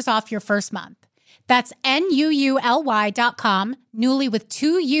 $20 off your first month. That's NUULY.com, Nuuly with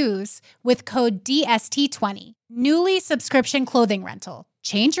 2 U's, with code DST20. Nuuly subscription clothing rental.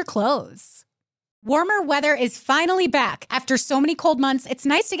 Change your clothes. Warmer weather is finally back. After so many cold months, it's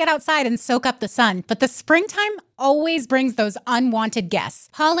nice to get outside and soak up the sun, but the springtime always brings those unwanted guests,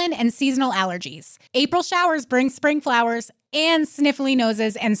 pollen and seasonal allergies. April showers bring spring flowers and sniffly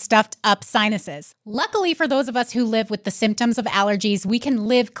noses and stuffed up sinuses. Luckily for those of us who live with the symptoms of allergies, we can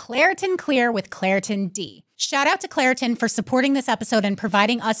live Claritin Clear with Claritin D. Shout out to Claritin for supporting this episode and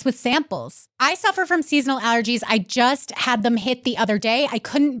providing us with samples. I suffer from seasonal allergies. I just had them hit the other day. I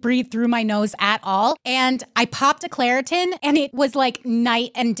couldn't breathe through my nose at all. And I popped a Claritin and it was like night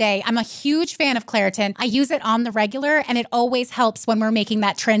and day. I'm a huge fan of Claritin. I use it on the regular and it always helps when we're making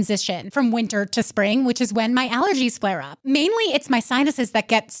that transition from winter to spring, which is when my allergies flare up. Mainly it's my sinuses that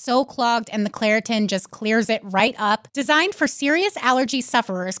get so clogged and the Claritin just clears it right up. Designed for serious allergy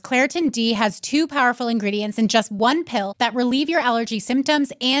sufferers, Claritin D has 2 powerful ingredients in just 1 pill that relieve your allergy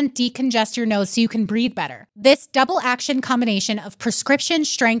symptoms and decongest your nose so you can breathe better. This double action combination of prescription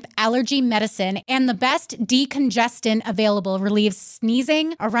strength allergy medicine and the best decongestant available relieves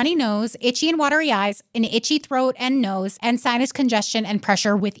sneezing, a runny nose, itchy and watery eyes, an itchy throat and nose, and sinus congestion and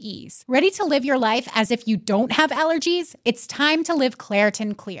pressure with ease. Ready to live your life as if you don't have allergies? It's time to live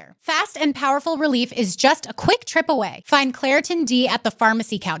Claritin Clear. Fast and powerful relief is just a quick trip away. Find Claritin D at the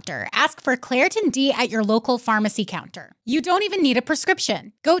pharmacy counter. Ask for Claritin D at your local pharmacy counter. You don't even need a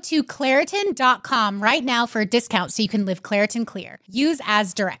prescription. Go to Claritin.com right now for a discount so you can live Claritin Clear. Use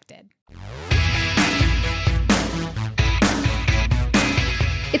as directed.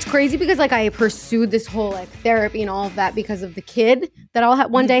 It's crazy because like I pursued this whole like therapy and all of that because of the kid that I'll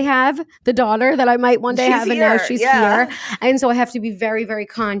one day have, the daughter that I might one day have, and now she's here. And so I have to be very, very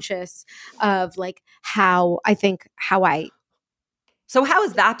conscious of like how I. So how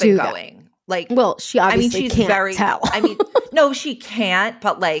has that been going? Like, well, she obviously can't tell. I mean, no, she can't,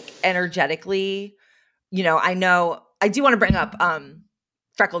 but like energetically, you know, I do want to bring up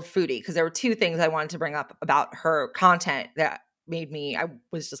Freckled Foodie because there were 2 things I wanted to bring up about her content that made me, I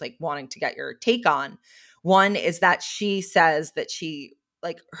was just like wanting to get your take on. One is that she says that she,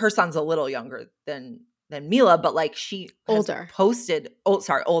 like, her son's a little younger than Mila, but like she older posted,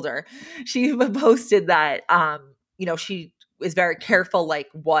 older. She posted that, you know, she is very careful, like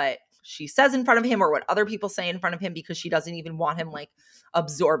what she says in front of him or what other people say in front of him, because she doesn't even want him like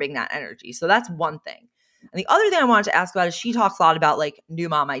absorbing that energy. So that's one thing. And the other thing I wanted to ask about is she talks a lot about like new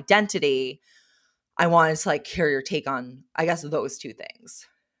mom identity. I wanted to like hear your take on, I guess, those two things.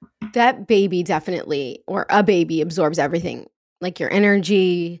 That baby definitely, or a baby, absorbs everything, like your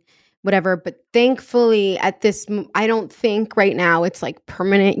energy, whatever. But thankfully at this, I don't think right now it's like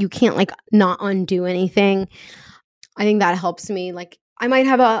permanent. You can't like not undo anything. I think that helps me. Like I might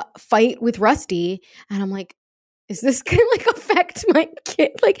have a fight with Rusty and I'm like, is this going to like affect my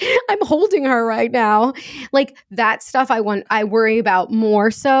kid? Like I'm holding her right now. Like that stuff I worry about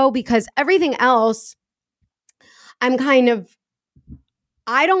more so, because everything else I'm kind of,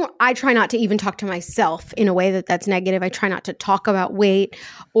 I try not to even talk to myself in a way that's negative. I try not to talk about weight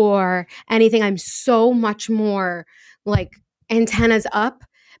or anything. I'm so much more like antennas up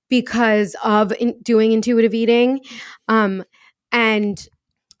because of doing intuitive eating. And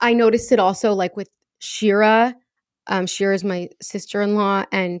I noticed it also like with Shira. Shira is my sister-in-law,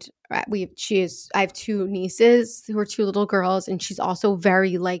 and I have two nieces who are two little girls, and she's also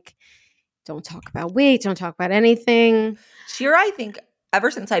very like, don't talk about weight, don't talk about anything. Shira, I think ever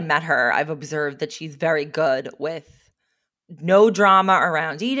since I met her, I've observed that she's very good with no drama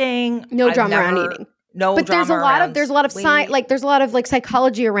around eating. No drama around eating. No, but there's a lot of there's a lot of like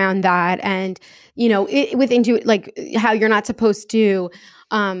psychology around that, and you know, like how you're not supposed to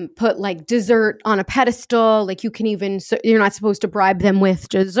put like dessert on a pedestal. Like you can even you're not supposed to bribe them with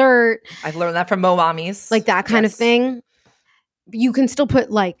dessert. I've learned that from Mo Mommies, like that kind of thing. You can still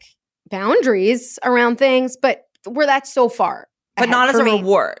put like boundaries around things, but where that's so far, but not as a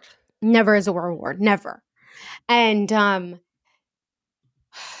reward. Never as a reward, never. And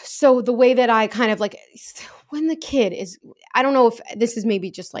so the way that I kind of like, when the kid is, I don't know if this is maybe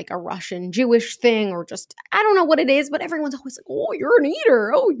just like a Russian Jewish thing or just, I don't know what it is, but everyone's always like, oh, you're an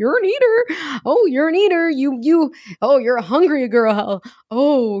eater. Oh, you're an eater. Oh, you're an eater. Oh, you're a hungry girl.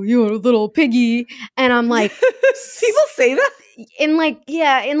 Oh, you're a little piggy. And I'm like, people say that? In like,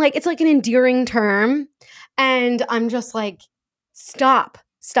 yeah, in like, it's like an endearing term. And I'm just like, stop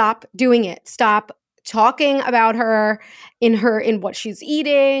doing it. Stop talking about her in what she's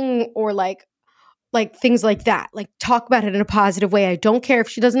eating or like things like that. Like talk about it in a positive way. I don't care if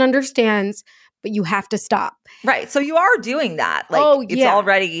she doesn't understand, but you have to stop. Right. So you are doing that. Like it's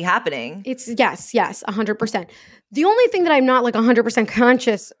already happening. It's yes, 100%. The only thing that I'm not like 100%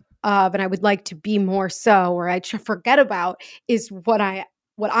 conscious of, and I would like to be more so, or I forget about, is what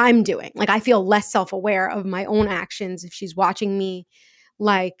I'm doing. Like I feel less self-aware of my own actions if she's watching me,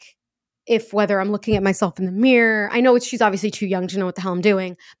 like whether I'm looking at myself in the mirror. I know she's obviously too young to know what the hell I'm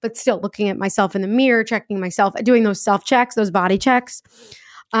doing, but still looking at myself in the mirror, checking myself, doing those self-checks, those body checks.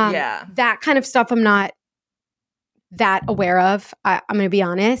 That kind of stuff I'm not that aware of. I'm going to be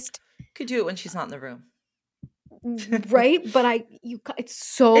honest. Could do it when she's not in the room. Right? But it's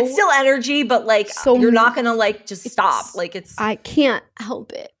still energy, but like you're not going to like just stop. Like I can't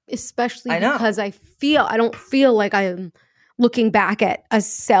help it, especially because I don't feel like I'm looking back at a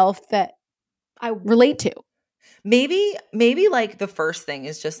self that I relate to. Maybe like the first thing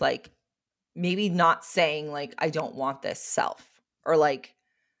is just like maybe not saying like I don't want this self, or like,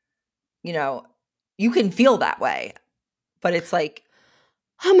 you know, you can feel that way, but it's like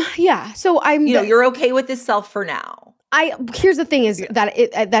yeah. So you're okay with this self for now. Here's the thing is that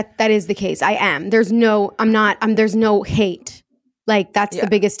is the case. I am. There's no hate. Like that's the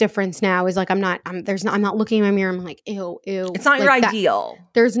biggest difference now is like I'm not looking in my mirror. I'm like, ew. It's not like your ideal.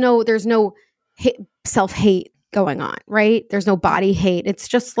 There's no self-hate going on, right? There's no body hate. It's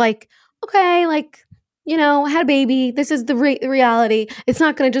just like, okay, like, you know, I had a baby. This is the reality. It's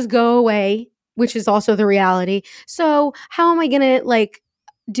not going to just go away, which is also the reality. So how am I going to like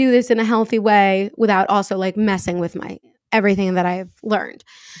do this in a healthy way without also like messing with everything that I've learned?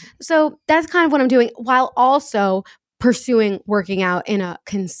 So that's kind of what I'm doing, while also pursuing working out in a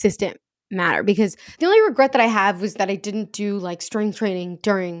consistent manner, because the only regret that I have was that I didn't do like strength training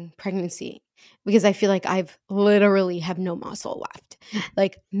during pregnancy, because I feel like I've literally have no muscle left.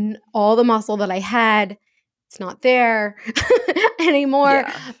 Like all the muscle that I had, it's not there anymore.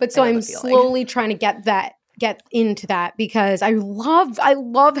 Yeah, but so I'm slowly trying to get into that, because I love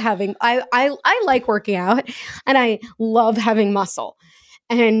having, I like working out and I love having muscle.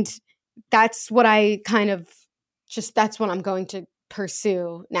 And that's what I kind of that's what I'm going to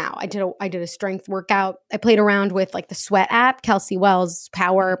pursue now. I did a strength workout. I played around with like the Sweat app, Kelsey Wells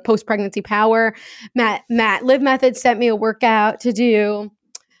Power, post-pregnancy power. Matt Live Method sent me a workout to do.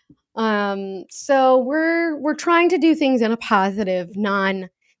 So we're trying to do things in a positive,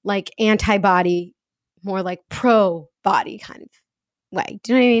 non like antibody, more like pro body kind of way.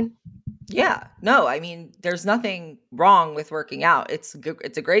 Do you know what I mean? Yeah. No, I mean, there's nothing wrong with working out. It's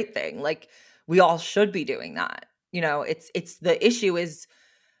a great thing. Like, we all should be doing that. You know, it's the issue is,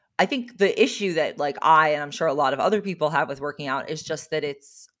 I think the issue that like and I'm sure a lot of other people have with working out is just that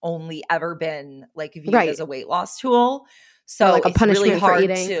it's only ever been like viewed as a weight loss tool. So or like a punishment really hard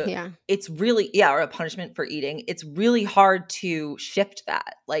for eating. It's really, or a punishment for eating. It's really hard to shift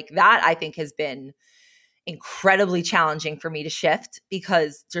that. Like that, I think has been incredibly challenging for me to shift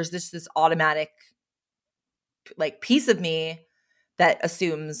because there's this automatic like piece of me that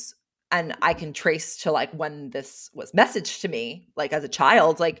assumes, and I can trace to like when this was messaged to me, like as a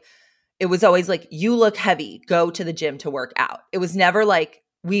child, like it was always like, you look heavy, go to the gym to work out. It was never like,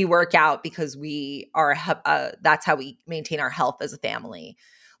 we work out because we are, that's how we maintain our health as a family.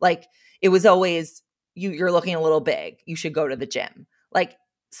 Like it was always, you're looking a little big, you should go to the gym. Like,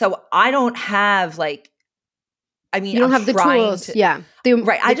 so I don't have like, I mean, you don't have the tools.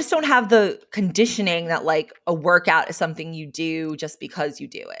 Right. I just don't have the conditioning that like a workout is something you do just because you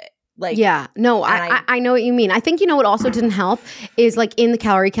do it. Like, yeah, no, I know what you mean. I think, you know, what also didn't help is like in the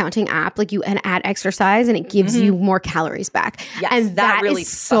calorie counting app, like you add exercise and it gives you more calories back. Yes, and that really is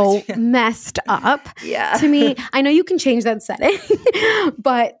so messed up to me. I know you can change that setting,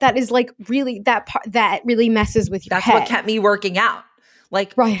 but that is like really that part that really messes with your head. That's what kept me working out.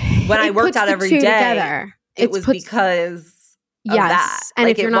 Like when I worked out every day, together. It was because of that. And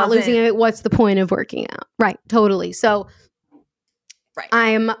like, if you're not losing it, what's the point of working out? Right. Totally. So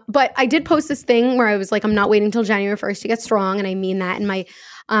but I did post this thing where I was like, I'm not waiting until January 1st to get strong. And I mean that. And my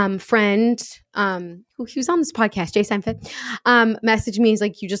friend, who he was on this podcast, Jay Seinfeld, messaged me. He's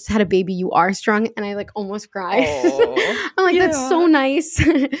like, you just had a baby. You are strong. And I like almost cried. I'm like, that's so nice.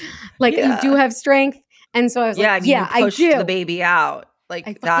 Like you do have strength. And so I was like, I do. You pushed the baby out. Like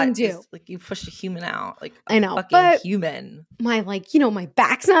I fucking do. Like you pushed a human out. Like I know, fucking human. My like, you know, my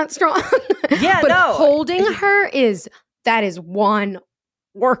back's not strong. Yeah, but holding her that is one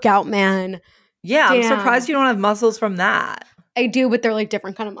workout, man. Yeah, damn. I'm surprised you don't have muscles from that. I do, but they're like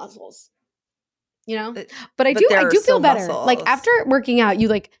different kind of muscles. You know? But I do feel better. Muscles. Like after working out, you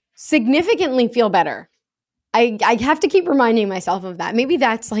like significantly feel better. I have to keep reminding myself of that. Maybe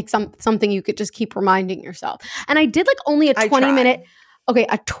that's like something you could just keep reminding yourself. And I did like only a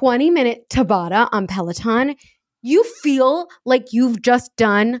 20-minute Tabata on Peloton. You feel like you've just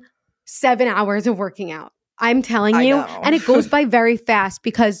done 7 hours of working out. I'm telling you. And it goes by very fast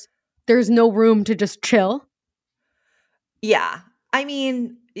because there's no room to just chill. Yeah. I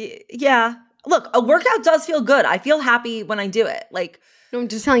mean, yeah. Look, a workout does feel good. I feel happy when I do it. Like, no, I'm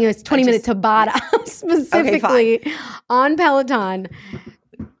just telling you, it's 20-minute Tabata specifically on Peloton.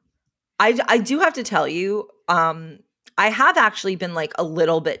 I do have to tell you, I have actually been like a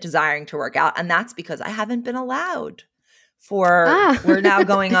little bit desiring to work out, and that's because I haven't been allowed we're now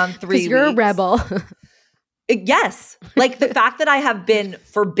going on 3 weeks. You're a rebel. Yes. Like the fact that I have been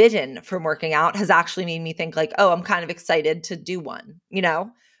forbidden from working out has actually made me think like, oh, I'm kind of excited to do one, you know?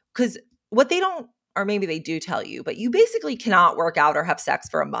 Because what they don't, or maybe they do tell you, but you basically cannot work out or have sex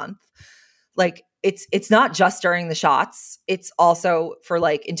for a month. Like it's not just during the shots. It's also for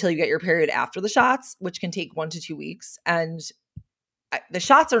like until you get your period after the shots, which can take 1 to 2 weeks. And the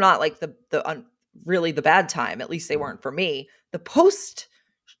shots are not like really the bad time. At least they weren't for me.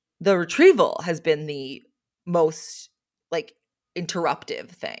 The retrieval has been the most like interruptive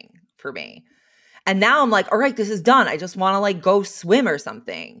thing for me. And now I'm like, all right, this is done. I just want to like go swim or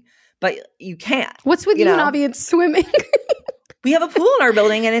something. But you can't. What's with you and Avi and swimming? We have a pool in our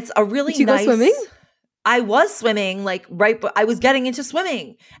building and it's a really Did you nice. Go swimming? I was swimming but I was getting into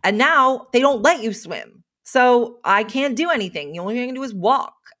swimming. And now they don't let you swim. So I can't do anything. The only thing I can do is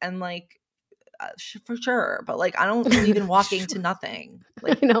walk and like for sure. But like I don't believe in walking to nothing.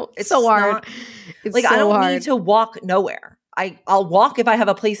 Like, I know. It's so hard. It's like so I don't need to walk nowhere. I'll walk if I have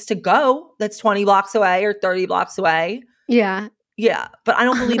a place to go that's 20 blocks away or 30 blocks away. Yeah. Yeah. But I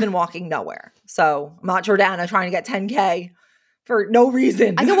don't believe in walking nowhere. So I'm not Jordana trying to get 10K for no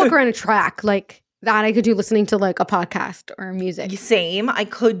reason. I could walk around a track like that. I could do listening to like a podcast or music. Same. I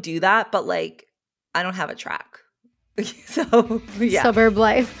could do that, but like I don't have a track. So yeah. Suburb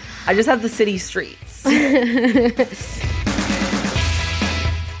life. I just have the city streets.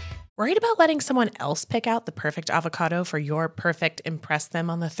 Worried about letting someone else pick out the perfect avocado for your perfect impress them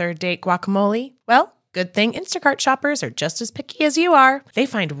on the third date guacamole? Well, Good thing Instacart shoppers are just as picky as you are. They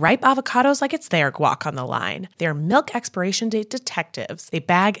find ripe avocados like it's their guac on the line. They're milk expiration date detectives. They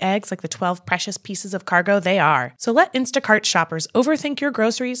bag eggs like the 12 precious pieces of cargo they are. So let Instacart shoppers overthink your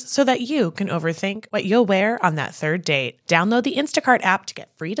groceries so that you can overthink what you'll wear on that third date. Download the Instacart app to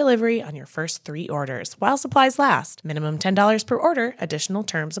get free delivery on your first 3 orders while supplies last. Minimum $10 per order. Additional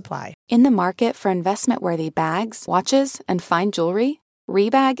terms apply. In the market for investment-worthy bags, watches, and fine jewelry,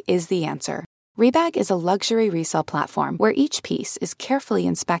 Rebag is the answer. Rebag is a luxury resale platform where each piece is carefully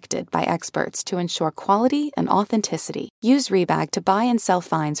inspected by experts to ensure quality and authenticity. Use Rebag to buy and sell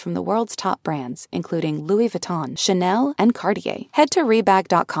finds from the world's top brands, including Louis Vuitton, Chanel, and Cartier. Head to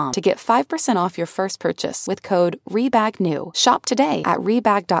Rebag.com to get 5% off your first purchase with code REBAGNEW. Shop today at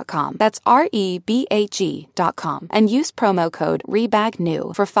Rebag.com. That's REBAG.com. And use promo code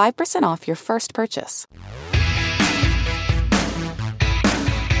REBAGNEW for 5% off your first purchase.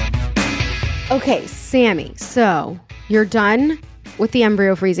 Okay, Sammy, so you're done with the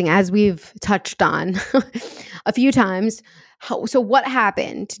embryo freezing, as we've touched on a few times. So what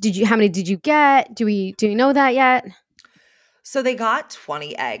happened? How many did you get? Do we know that yet? So they got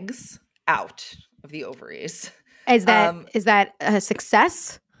 20 eggs out of the ovaries. Is that a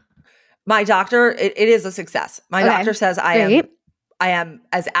success? My doctor, it is a success. My doctor says I am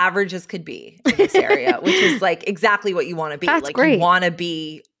as average as could be in this area, which is like exactly what you want to be. That's like great. You want to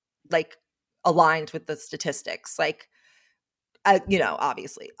be like aligned with the statistics, like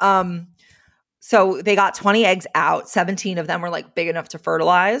obviously. So they got 20 eggs out. 17 of them were like big enough to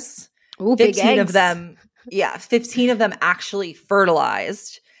fertilize. Ooh, 15 big of eggs. them, 15 of them actually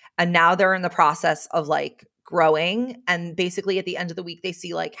fertilized, and now they're in the process of like growing. And basically, at the end of the week, they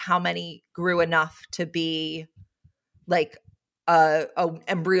see like how many grew enough to be like a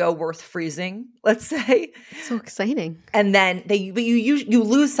embryo worth freezing, let's say. So exciting. And then you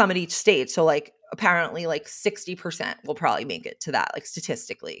lose some at each stage. So like apparently like 60% will probably make it to that, like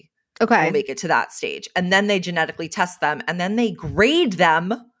statistically. Okay. Will make it to that stage. And then they genetically test them, and then they grade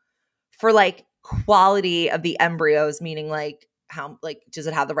them for like quality of the embryos, meaning like how, like, does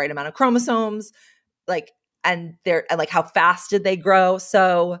it have the right amount of chromosomes? Like, and like how fast did they grow?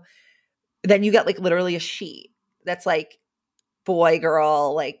 So then you get like literally a sheet that's like boy,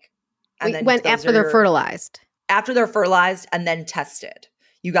 girl, like, and then after they're fertilized. After they're fertilized and then tested.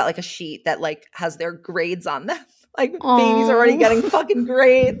 You got like a sheet that like has their grades on them. Like babies are already getting fucking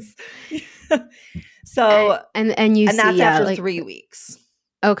grades. So and that's after like 3 weeks.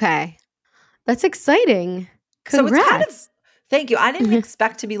 Okay. That's exciting. Congrats. So it's kind of, thank you. I didn't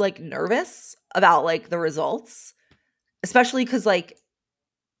expect to be like nervous about like the results, especially because like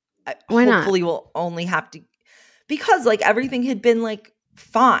Why not? hopefully we'll only have to, because like everything had been like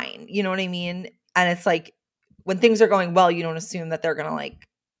fine, you know what I mean? And it's like when things are going well, you don't assume that they're gonna like,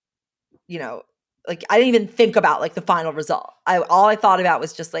 like I didn't even think about like the final result. All I thought about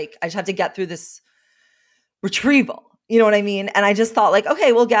was just like I just have to get through this retrieval, you know what I mean? And I just thought like,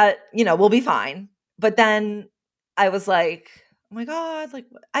 okay, we'll be fine. But then I was like, oh my God, like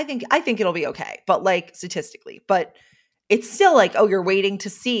I think it'll be okay, but like statistically, but it's still like, oh, you're waiting to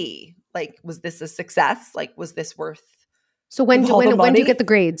see, like, was this a success? Like, was this worth? So when do you get the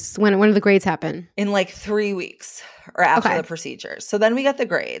grades? When do the grades happen? In like 3 weeks or after the procedures. So then we get the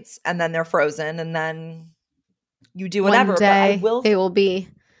grades, and then they're frozen, and then you do whatever. One day they will be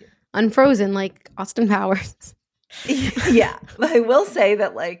unfrozen like Austin Powers. Yeah. But I will say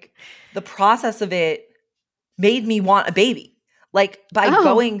that like the process of it made me want a baby. Like by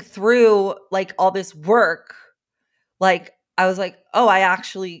going through like all this work, like I was like, oh,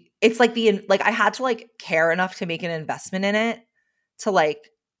 it's like I had to like care enough to make an investment in it to like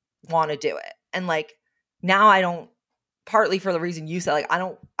want to do it. And like now I don't, partly for the reason you said, like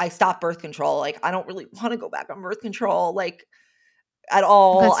I stopped birth control. Like I don't really want to go back on birth control like at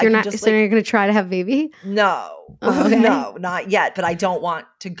all. So you're going to try to have a baby? No. Oh, okay. No, not yet. But I don't want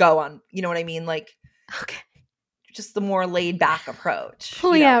to go on, you know what I mean? Like, okay, just the more laid back approach.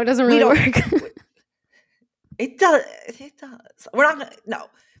 Pulling out doesn't really work. It does. We're not going to, no.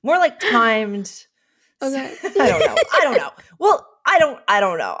 More like timed. Okay. I don't know. Well, I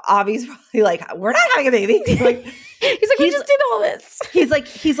don't know. Avi's probably like, we're not having a baby. He's like, we just did all this.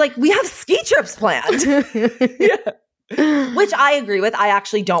 He's like, we have ski trips planned. Yeah. Which I agree with. I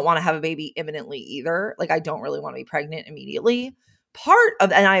actually don't want to have a baby imminently either. Like, I don't really want to be pregnant immediately.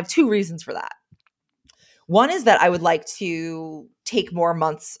 And I have 2 reasons for that. One is that I would like to take more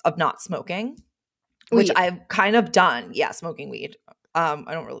months of not smoking, which I've kind of done. Yeah, smoking weed. I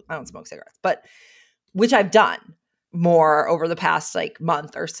don't smoke cigarettes, but which I've done more over the past like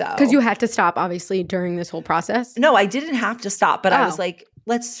month or so. Because you had to stop obviously during this whole process? No, I didn't have to stop, but I was like,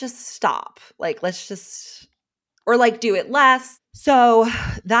 let's just stop. Like, let's just, or like do it less. So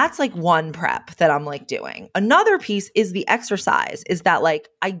that's like one prep that I'm like doing. Another piece is the exercise, is that like,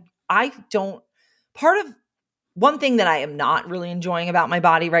 I don't, part of one thing that I am not really enjoying about my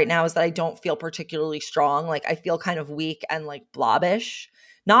body right now is that I don't feel particularly strong. Like I feel kind of weak and like blobbish,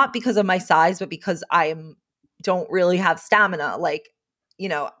 not because of my size, but because don't really have stamina. Like, you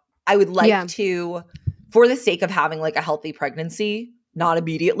know, I would like to, for the sake of having like a healthy pregnancy, not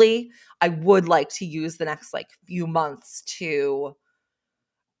immediately, I would like to use the next like few months to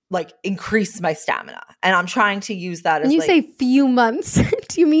like increase my stamina. And I'm trying to use that as When you like, say few months,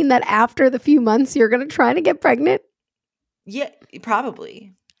 do you mean that after the few months you're going to try to get pregnant? yeah,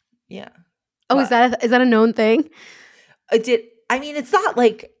 probably. Yeah. Oh, But is that a known thing? I mean, it's not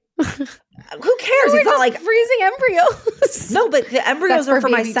like, who cares? It's not like freezing embryos. No, but the embryos That's are for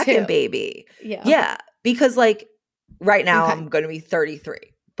my baby second too. baby. Yeah. Yeah. Because like right now Okay. I'm going to be 33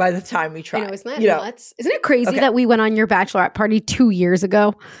 by the time we try. I know, isn't that you know? nuts? Isn't it crazy Okay. that we went on your bachelorette party 2 years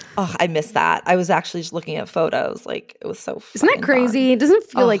ago? Oh, I missed that. I was actually just looking at photos. Like it was so Isn't that fucking crazy? fun. It doesn't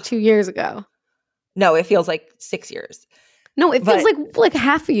feel Oh. like 2 years ago. No, it feels like 6 years. No, it feels But- like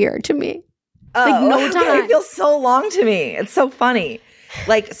half a year to me. Oh, Like, no okay. time. It feels so long to me. It's so funny.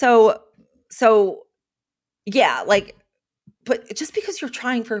 Like, so yeah, like, but just because you're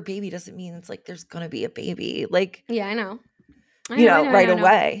trying for a baby doesn't mean it's like there's going to be a baby. Like, Yeah, I know. right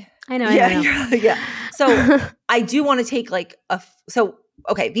away. I know. Yeah. So I do want to take like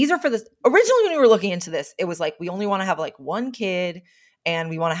okay, these are for this. Originally, when we were looking into this, it was like, we only want to have like one kid and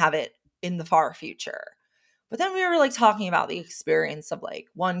we want to have it in the far future. But then we were like talking about the experience of like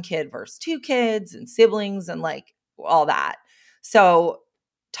one kid versus 2 kids and siblings and like all that. So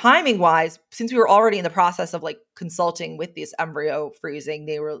timing wise, since we were already in the process of like consulting with this embryo freezing,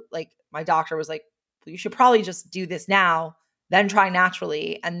 they were like, my doctor was like, well, you should probably just do this now, then try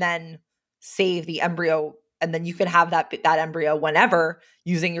naturally, and then save the embryo. And then you can have that embryo whenever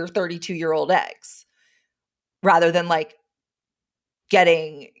using your 32-year-old eggs, rather than like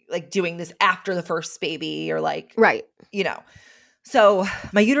doing this after the first baby or like, Right. you know. So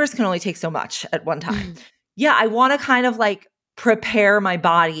my uterus can only take so much at one time. Yeah, I want to kind of like prepare my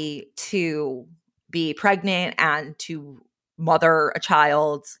body to be pregnant and to mother a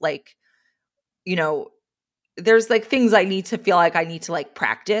child. Like, you know, there's like things I need to feel like I need to like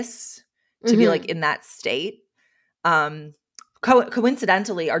practice to be like in that state.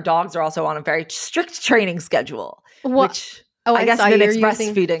 Coincidentally, our dogs are also on a very strict training schedule, which I guess saw mimics you're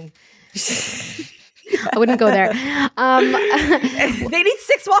using- breastfeeding. I wouldn't go there. They need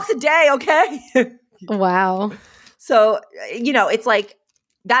 6 walks a day, okay? Wow. So, you know, it's like,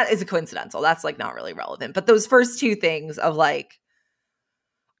 that is a coincidental. That's like not really relevant. But those first 2 things of like,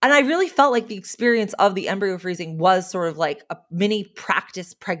 and I really felt like the experience of the embryo freezing was sort of like a mini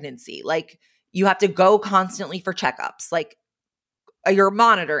practice pregnancy. Like you have to go constantly for checkups. Like you're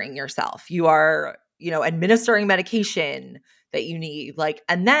monitoring yourself. You are, you know, administering medication that you need. Like,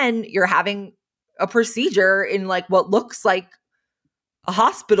 and then you're having a procedure in like what looks like a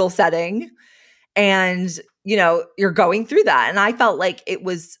hospital setting. And, you know, you're going through that. And I felt like it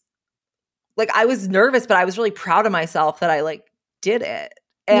was like, I was nervous, but I was really proud of myself that I like did it.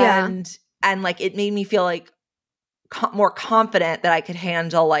 And like, it made me feel like more confident that I could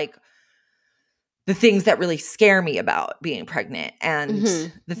handle like the things that really scare me about being pregnant and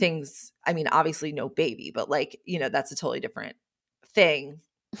the things, I mean, obviously no baby, but like, you know, that's a totally different thing.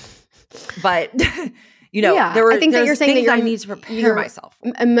 But, you know, I think that you're saying that I need to prepare myself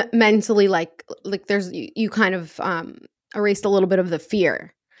for. Mentally, like there's you kind of erased a little bit of the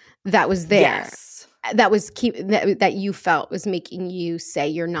fear that was there. Yes. That was that you felt was making you say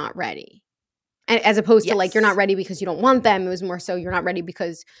you're not ready, and as opposed to like you're not ready because you don't want them. It was more so you're not ready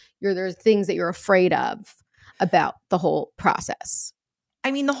because there's things that you're afraid of about the whole process.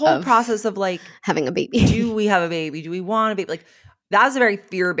 I mean, the whole process of like having a baby. Do we have a baby? Do we want a baby? Like that was a very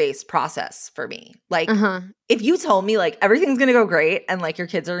fear-based process for me. Like if you told me like everything's gonna go great and like your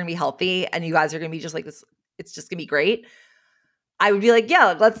kids are gonna be healthy and you guys are gonna be just like this, it's just gonna be great, I would be like,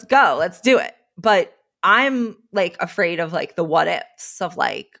 yeah, let's go, let's do it. But I'm like afraid of like the what ifs of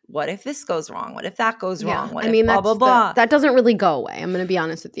like, what if this goes wrong? What if that goes wrong? What if blah, blah, blah. That doesn't really go away. I'm going to be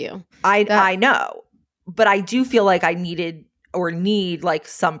honest with you. I know, but I do feel like I need like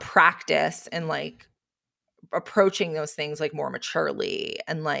some practice and like approaching those things like more maturely.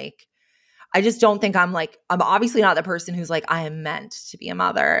 And like, I just don't think I'm obviously not the person who's like, I am meant to be a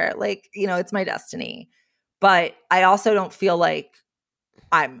mother. Like, you know, it's my destiny. But I also don't feel like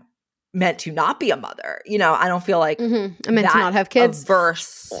I'm meant to not be a mother. You know, I don't feel like I'm meant to not have kids.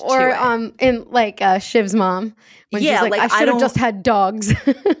 Averse or to it. In like Shiv's mom when she's like, I should have just had dogs.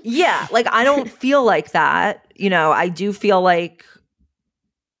 Yeah, like I don't feel like that. You know, I do feel like,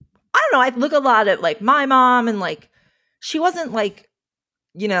 I don't know, I look a lot at like my mom and like she wasn't like,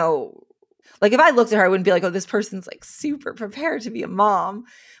 you know, like if I looked at her, I wouldn't be like, oh, this person's like super prepared to be a mom.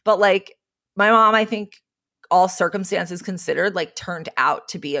 But like my mom, I think all circumstances considered, like turned out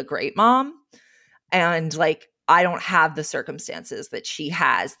to be a great mom. And like I don't have the circumstances that she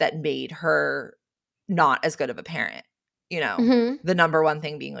has that made her not as good of a parent. You know, the number one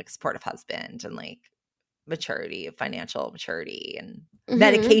thing being like supportive husband and like maturity, financial maturity and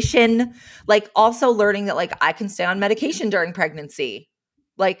medication. Like also learning that like I can stay on medication during pregnancy.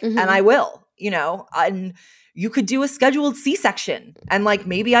 Like, and I will, you know, and you could do a scheduled C-section and like,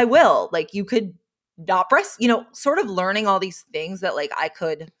 maybe I will, like you could not breast, you know, sort of learning all these things that like I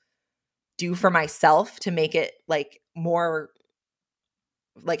could do for myself to make it like more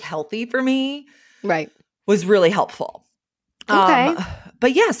like healthy for me. Right. Was really helpful. Okay.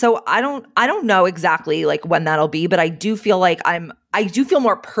 But yeah, so I don't know exactly like when that'll be, but I do feel like I do feel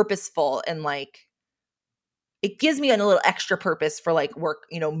more purposeful and like it gives me a little extra purpose for like work,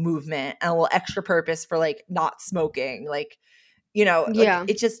 you know, movement and a little extra purpose for like not smoking, like, you know, like,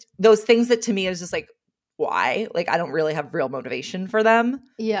 it just those things that to me is just like, why? Like I don't really have real motivation for them.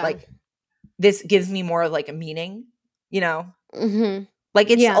 Yeah. Like this gives me more of like a meaning, you know? Like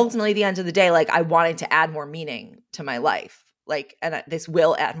it's ultimately the end of the day, like I wanted to add more meaning to my life. Like, and this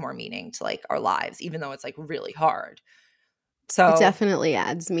will add more meaning to like our lives, even though it's like really hard. So it definitely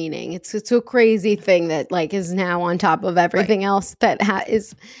adds meaning. It's a crazy thing that like is now on top of everything else that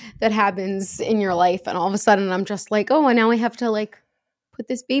that happens in your life. And all of a sudden I'm just like, oh, and now I have to like put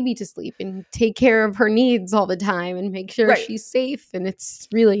this baby to sleep and take care of her needs all the time and make sure she's safe. And it's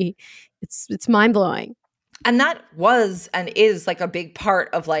really, it's mind blowing. And that was and is like a big part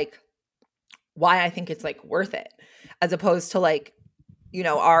of like why I think it's like worth it, as opposed to like, you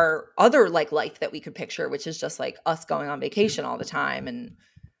know, our other like life that we could picture, which is just like us going on vacation all the time and,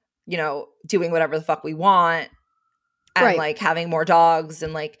 you know, doing whatever the fuck we want and like having more dogs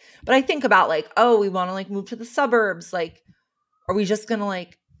and like, but I think about like, oh, we want to like move to the suburbs. Like, are we just going to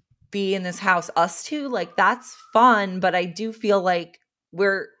like be in this house, us two? Like, that's fun. But I do feel like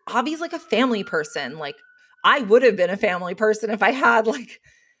Avi's like a family person. Like, I would have been a family person if I had like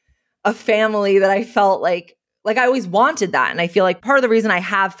a family that I felt like I always wanted that. And I feel like part of the reason I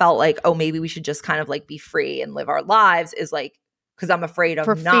have felt like, oh, maybe we should just kind of like be free and live our lives is like, because I'm afraid of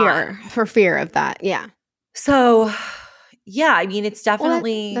for fear of that. Yeah. So yeah, I mean, it's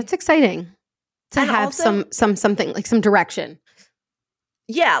definitely, that's exciting to have also, something like some direction.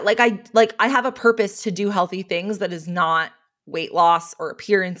 Yeah. Like I have a purpose to do healthy things that is not weight loss or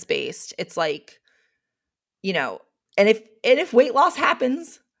appearance based. It's like, you know, and if weight loss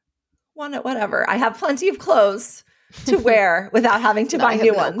happens, whatever. I have plenty of clothes to wear without having to buy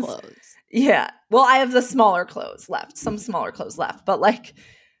new ones. Clothes. Yeah. Well, I have the smaller clothes left, some smaller clothes left. But like,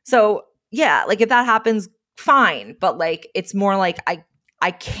 so yeah, like if that happens, fine. But like, it's more like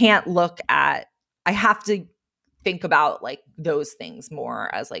I can't I have to think about like those things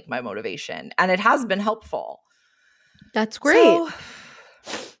more as like my motivation. And it has been helpful. That's great.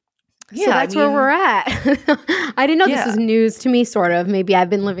 Yeah, so that's where we're at. I didn't know this was news to me, sort of. Maybe I've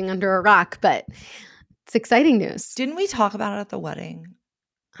been living under a rock, but it's exciting news. Didn't we talk about it at the wedding?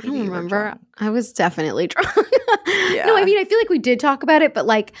 I don't remember. I was definitely drunk. No, I mean, I feel like we did talk about it, but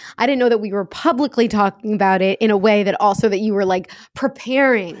like I didn't know that we were publicly talking about it in a way that also that you were like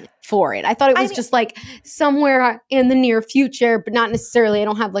preparing for it. I thought it was just like somewhere in the near future, but not necessarily. I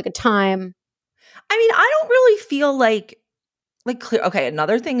don't have like a time. I mean, I don't really feel like clear. Okay,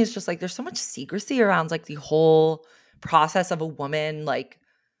 another thing is just like there's so much secrecy around like the whole process of a woman like,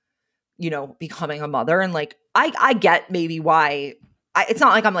 you know, becoming a mother. And like I get maybe why it's not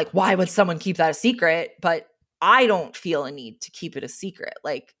like I'm like, why would someone keep that a secret? But I don't feel a need to keep it a secret.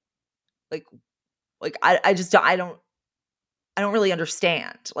 Like I just don't I don't really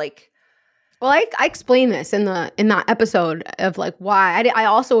understand. Like, well, I explained this in that episode of like why I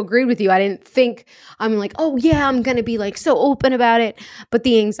also agreed with you. I didn't think I'm like, oh yeah, I'm gonna be like so open about it, but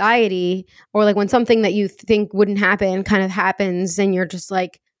the anxiety or like when something that you think wouldn't happen kind of happens, and you're just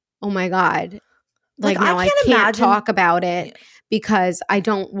like, oh my god, like now I can't talk about it because I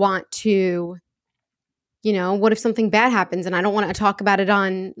don't want to. You know, what if something bad happens and I don't want to talk about it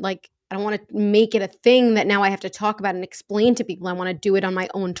on like. I don't want to make it a thing that now I have to talk about and explain to people. I want to do it on my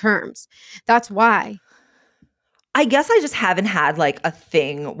own terms. That's why. I guess I just haven't had like a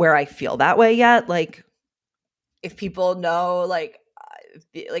thing where I feel that way yet. Like if people know, like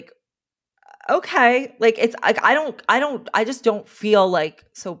okay. Like it's like I just don't feel like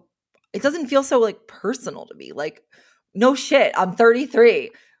so it doesn't feel so like personal to me. Like no shit, I'm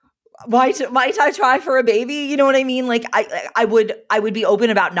 33. Might I try for a baby? You know what I mean? Like I would be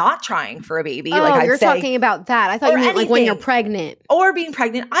open about not trying for a baby. Oh, like I'd you're say, talking about that. I thought you meant like when you're pregnant. Or being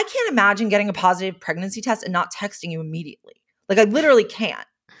pregnant. I can't imagine getting a positive pregnancy test and not texting you immediately. Like I literally can't.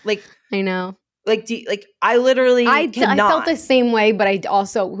 Like I know. Like I literally cannot. I felt the same way, but I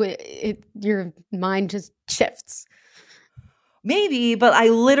also your mind just shifts. Maybe, but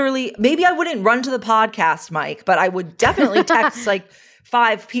maybe I wouldn't run to the podcast, Mike, but I would definitely text like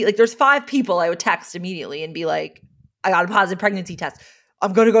 5 people. Like there's 5 people I would text immediately and be like, I got a positive pregnancy test.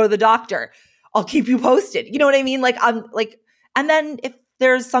 I'm going to go to the doctor. I'll keep you posted. You know what I mean? Like I'm like, and then if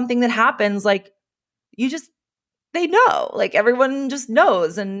there's something that happens, like they know, like everyone just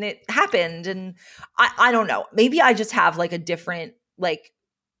knows and it happened. And I don't know. Maybe I just have like a different, like,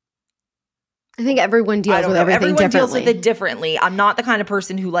 I think everyone deals with everything everyone differently. Deals with it differently. I'm not the kind of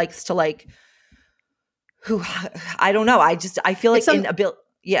person who likes to like, I don't know. I feel like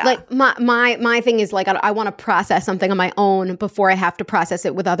yeah. Like my thing is like I want to process something on my own before I have to process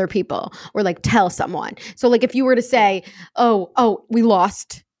it with other people or like tell someone. So like if you were to say, oh, we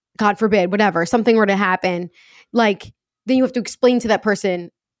lost, God forbid, whatever, something were to happen, like then you have to explain to that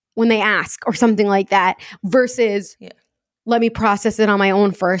person when they ask or something like that versus let me process it on my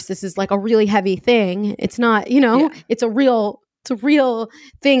own first. This is like a really heavy thing. It's not, it's a real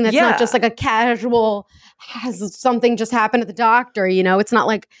thing that's not just like a casual, has something just happened at the doctor, it's not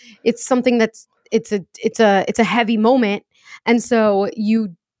like it's something that's it's a heavy moment. And so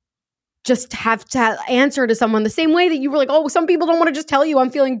you just have to answer to someone the same way that you were like, oh, some people don't want to just tell you I'm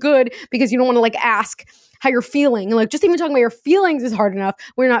feeling good because you don't want to like ask how you're feeling. And like just even talking about your feelings is hard enough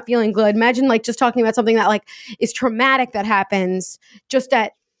when you're not feeling good. Imagine like just talking about something that like is traumatic that happens just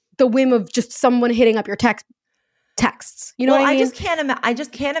at the whim of just someone hitting up your texts. You know what I mean? I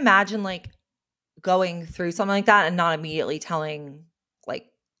just can't imagine like going through something like that and not immediately telling like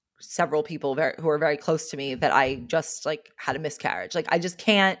several people who are very close to me that I just like had a miscarriage. Like I just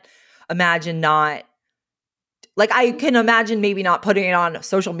can't imagine not, like I can imagine maybe not putting it on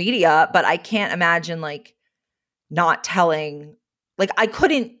social media, but I can't imagine like not telling, like I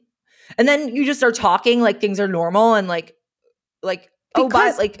couldn't. And then you just start talking like things are normal and like oh,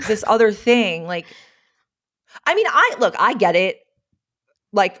 but like this other thing, like, I mean, I get it.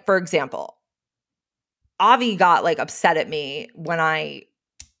 Like, for example, Avi got like upset at me when I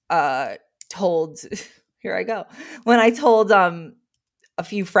told when I told a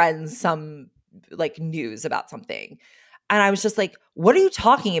few friends some like news about something. And I was just like, what are you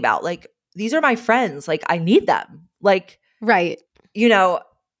talking about? Like, these are my friends. Like, I need them. Like, right.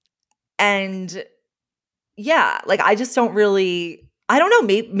 And yeah, like I just don't really, I don't know.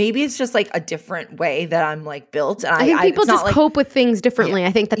 Maybe it's just like a different way that I'm like built. And I think people just like, cope with things differently.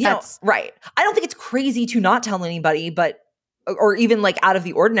 I think that's right. I don't think it's crazy to not tell anybody, or even like out of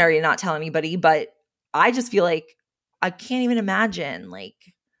the ordinary to not tell anybody. But I just feel like I can't even imagine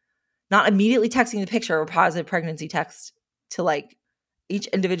like not immediately texting the picture of a positive pregnancy text to like each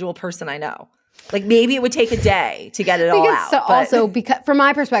individual person I know. Like maybe it would take a day to get it all out. So also because from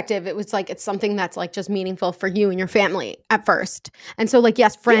my perspective, it was like it's something that's like just meaningful for you and your family at first. And so like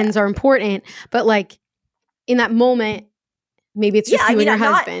yes, friends are important, but like in that moment, maybe it's just you and your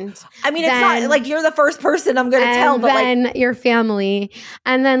husband. I mean, it's not like you're the first person I'm going to tell, but then like your family,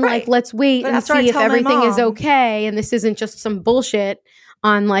 and then like let's wait and see if everything is okay, and this isn't just some bullshit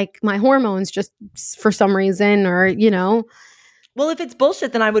on like my hormones just for some reason, or Well, if it's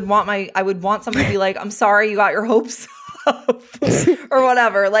bullshit, then I would want someone to be like, I'm sorry you got your hopes up or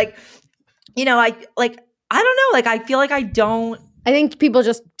whatever. Like, I don't know. Like, I feel like I think people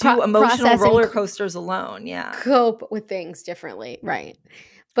just do emotional roller coasters alone. Yeah. Cope with things differently. Right.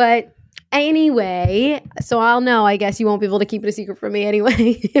 But anyway, so I'll know, I guess you won't be able to keep it a secret from me anyway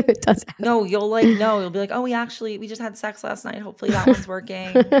if it does happen. No, you'll be like, oh, we just had sex last night. Hopefully that one's working.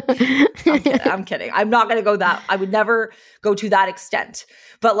 I'm kidding. I'm not going to go I would never go to that extent.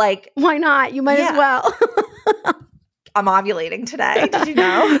 But like. Why not? You might as well. I'm ovulating today. Did you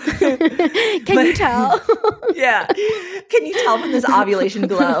know? Can you tell? Yeah. Can you tell from this ovulation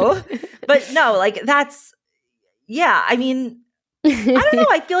glow? But no, like that's, yeah, I mean, I don't know.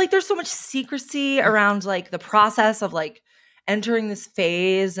 I feel like there's so much secrecy around like the process of like entering this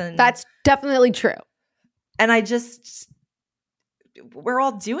phase. And that's definitely true. And we're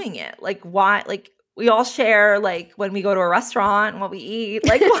all doing it. Like why, like we all share like when we go to a restaurant and what we eat.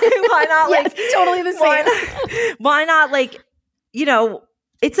 Like why not like totally the same. Why not like,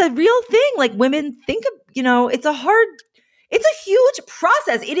 it's a real thing. Like women think of, it's a huge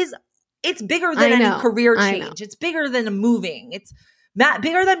process. It is it's bigger than any career change. It's bigger than moving. It's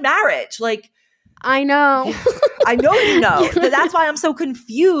bigger than marriage. Like, I know. I know you know. But that's why I'm so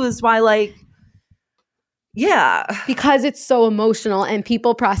confused. Why, like, yeah. Because it's so emotional and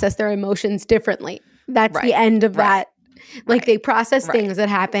people process their emotions differently. That's the end of that. Like they process things that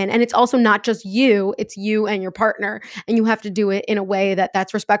happen. And it's also not just you, it's you and your partner. And you have to do it in a way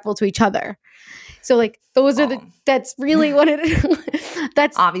that's respectful to each other. So like those are that's really what it is.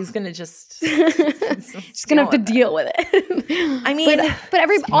 That's Avi's gonna just she's gonna have to deal with it. I mean,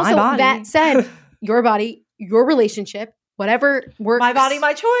 but also that said, your body, your relationship, whatever works. My body,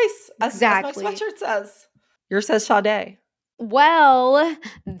 my choice. Exactly. As my sweatshirt says. Yours says Sade. Well,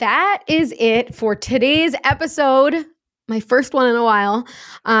 that is it for today's episode. My first one in a while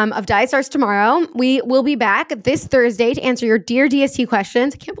of Diet Starts Tomorrow. We will be back this Thursday to answer your Dear DST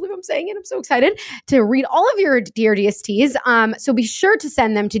questions. I can't believe I'm saying it. I'm so excited to read all of your Dear DSTs. So be sure to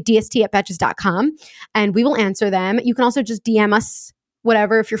send them to dst@betches.com and we will answer them. You can also just DM us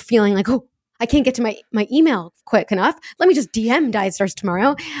whatever if you're feeling like, oh, I can't get to my email quick enough. Let me just DM Diet Starts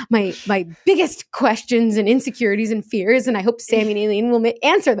Tomorrow. My biggest questions and insecurities and fears, and I hope Sammy and Aileen will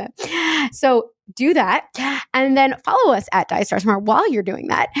answer them. So do that. And then follow us at Diet Starts Tomorrow while you're doing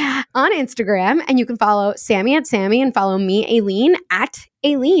that on Instagram. And you can follow Sammy at Sammy and follow me, Aileen, at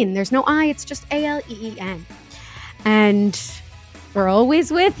Aileen. There's no I, it's just ALEEN. And we're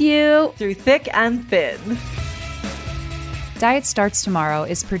always with you. Through thick and thin. Diet Starts Tomorrow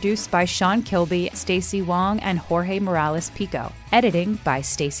is produced by Sean Kilby, Stacey Wong, and Jorge Morales Pico. Editing by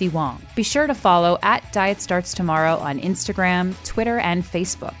Stacey Wong. Be sure to follow at Diet Starts Tomorrow on Instagram, Twitter, and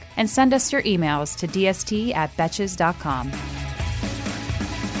Facebook. And send us your emails to dst@betches.com.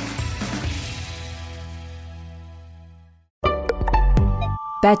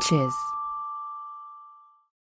 Betches.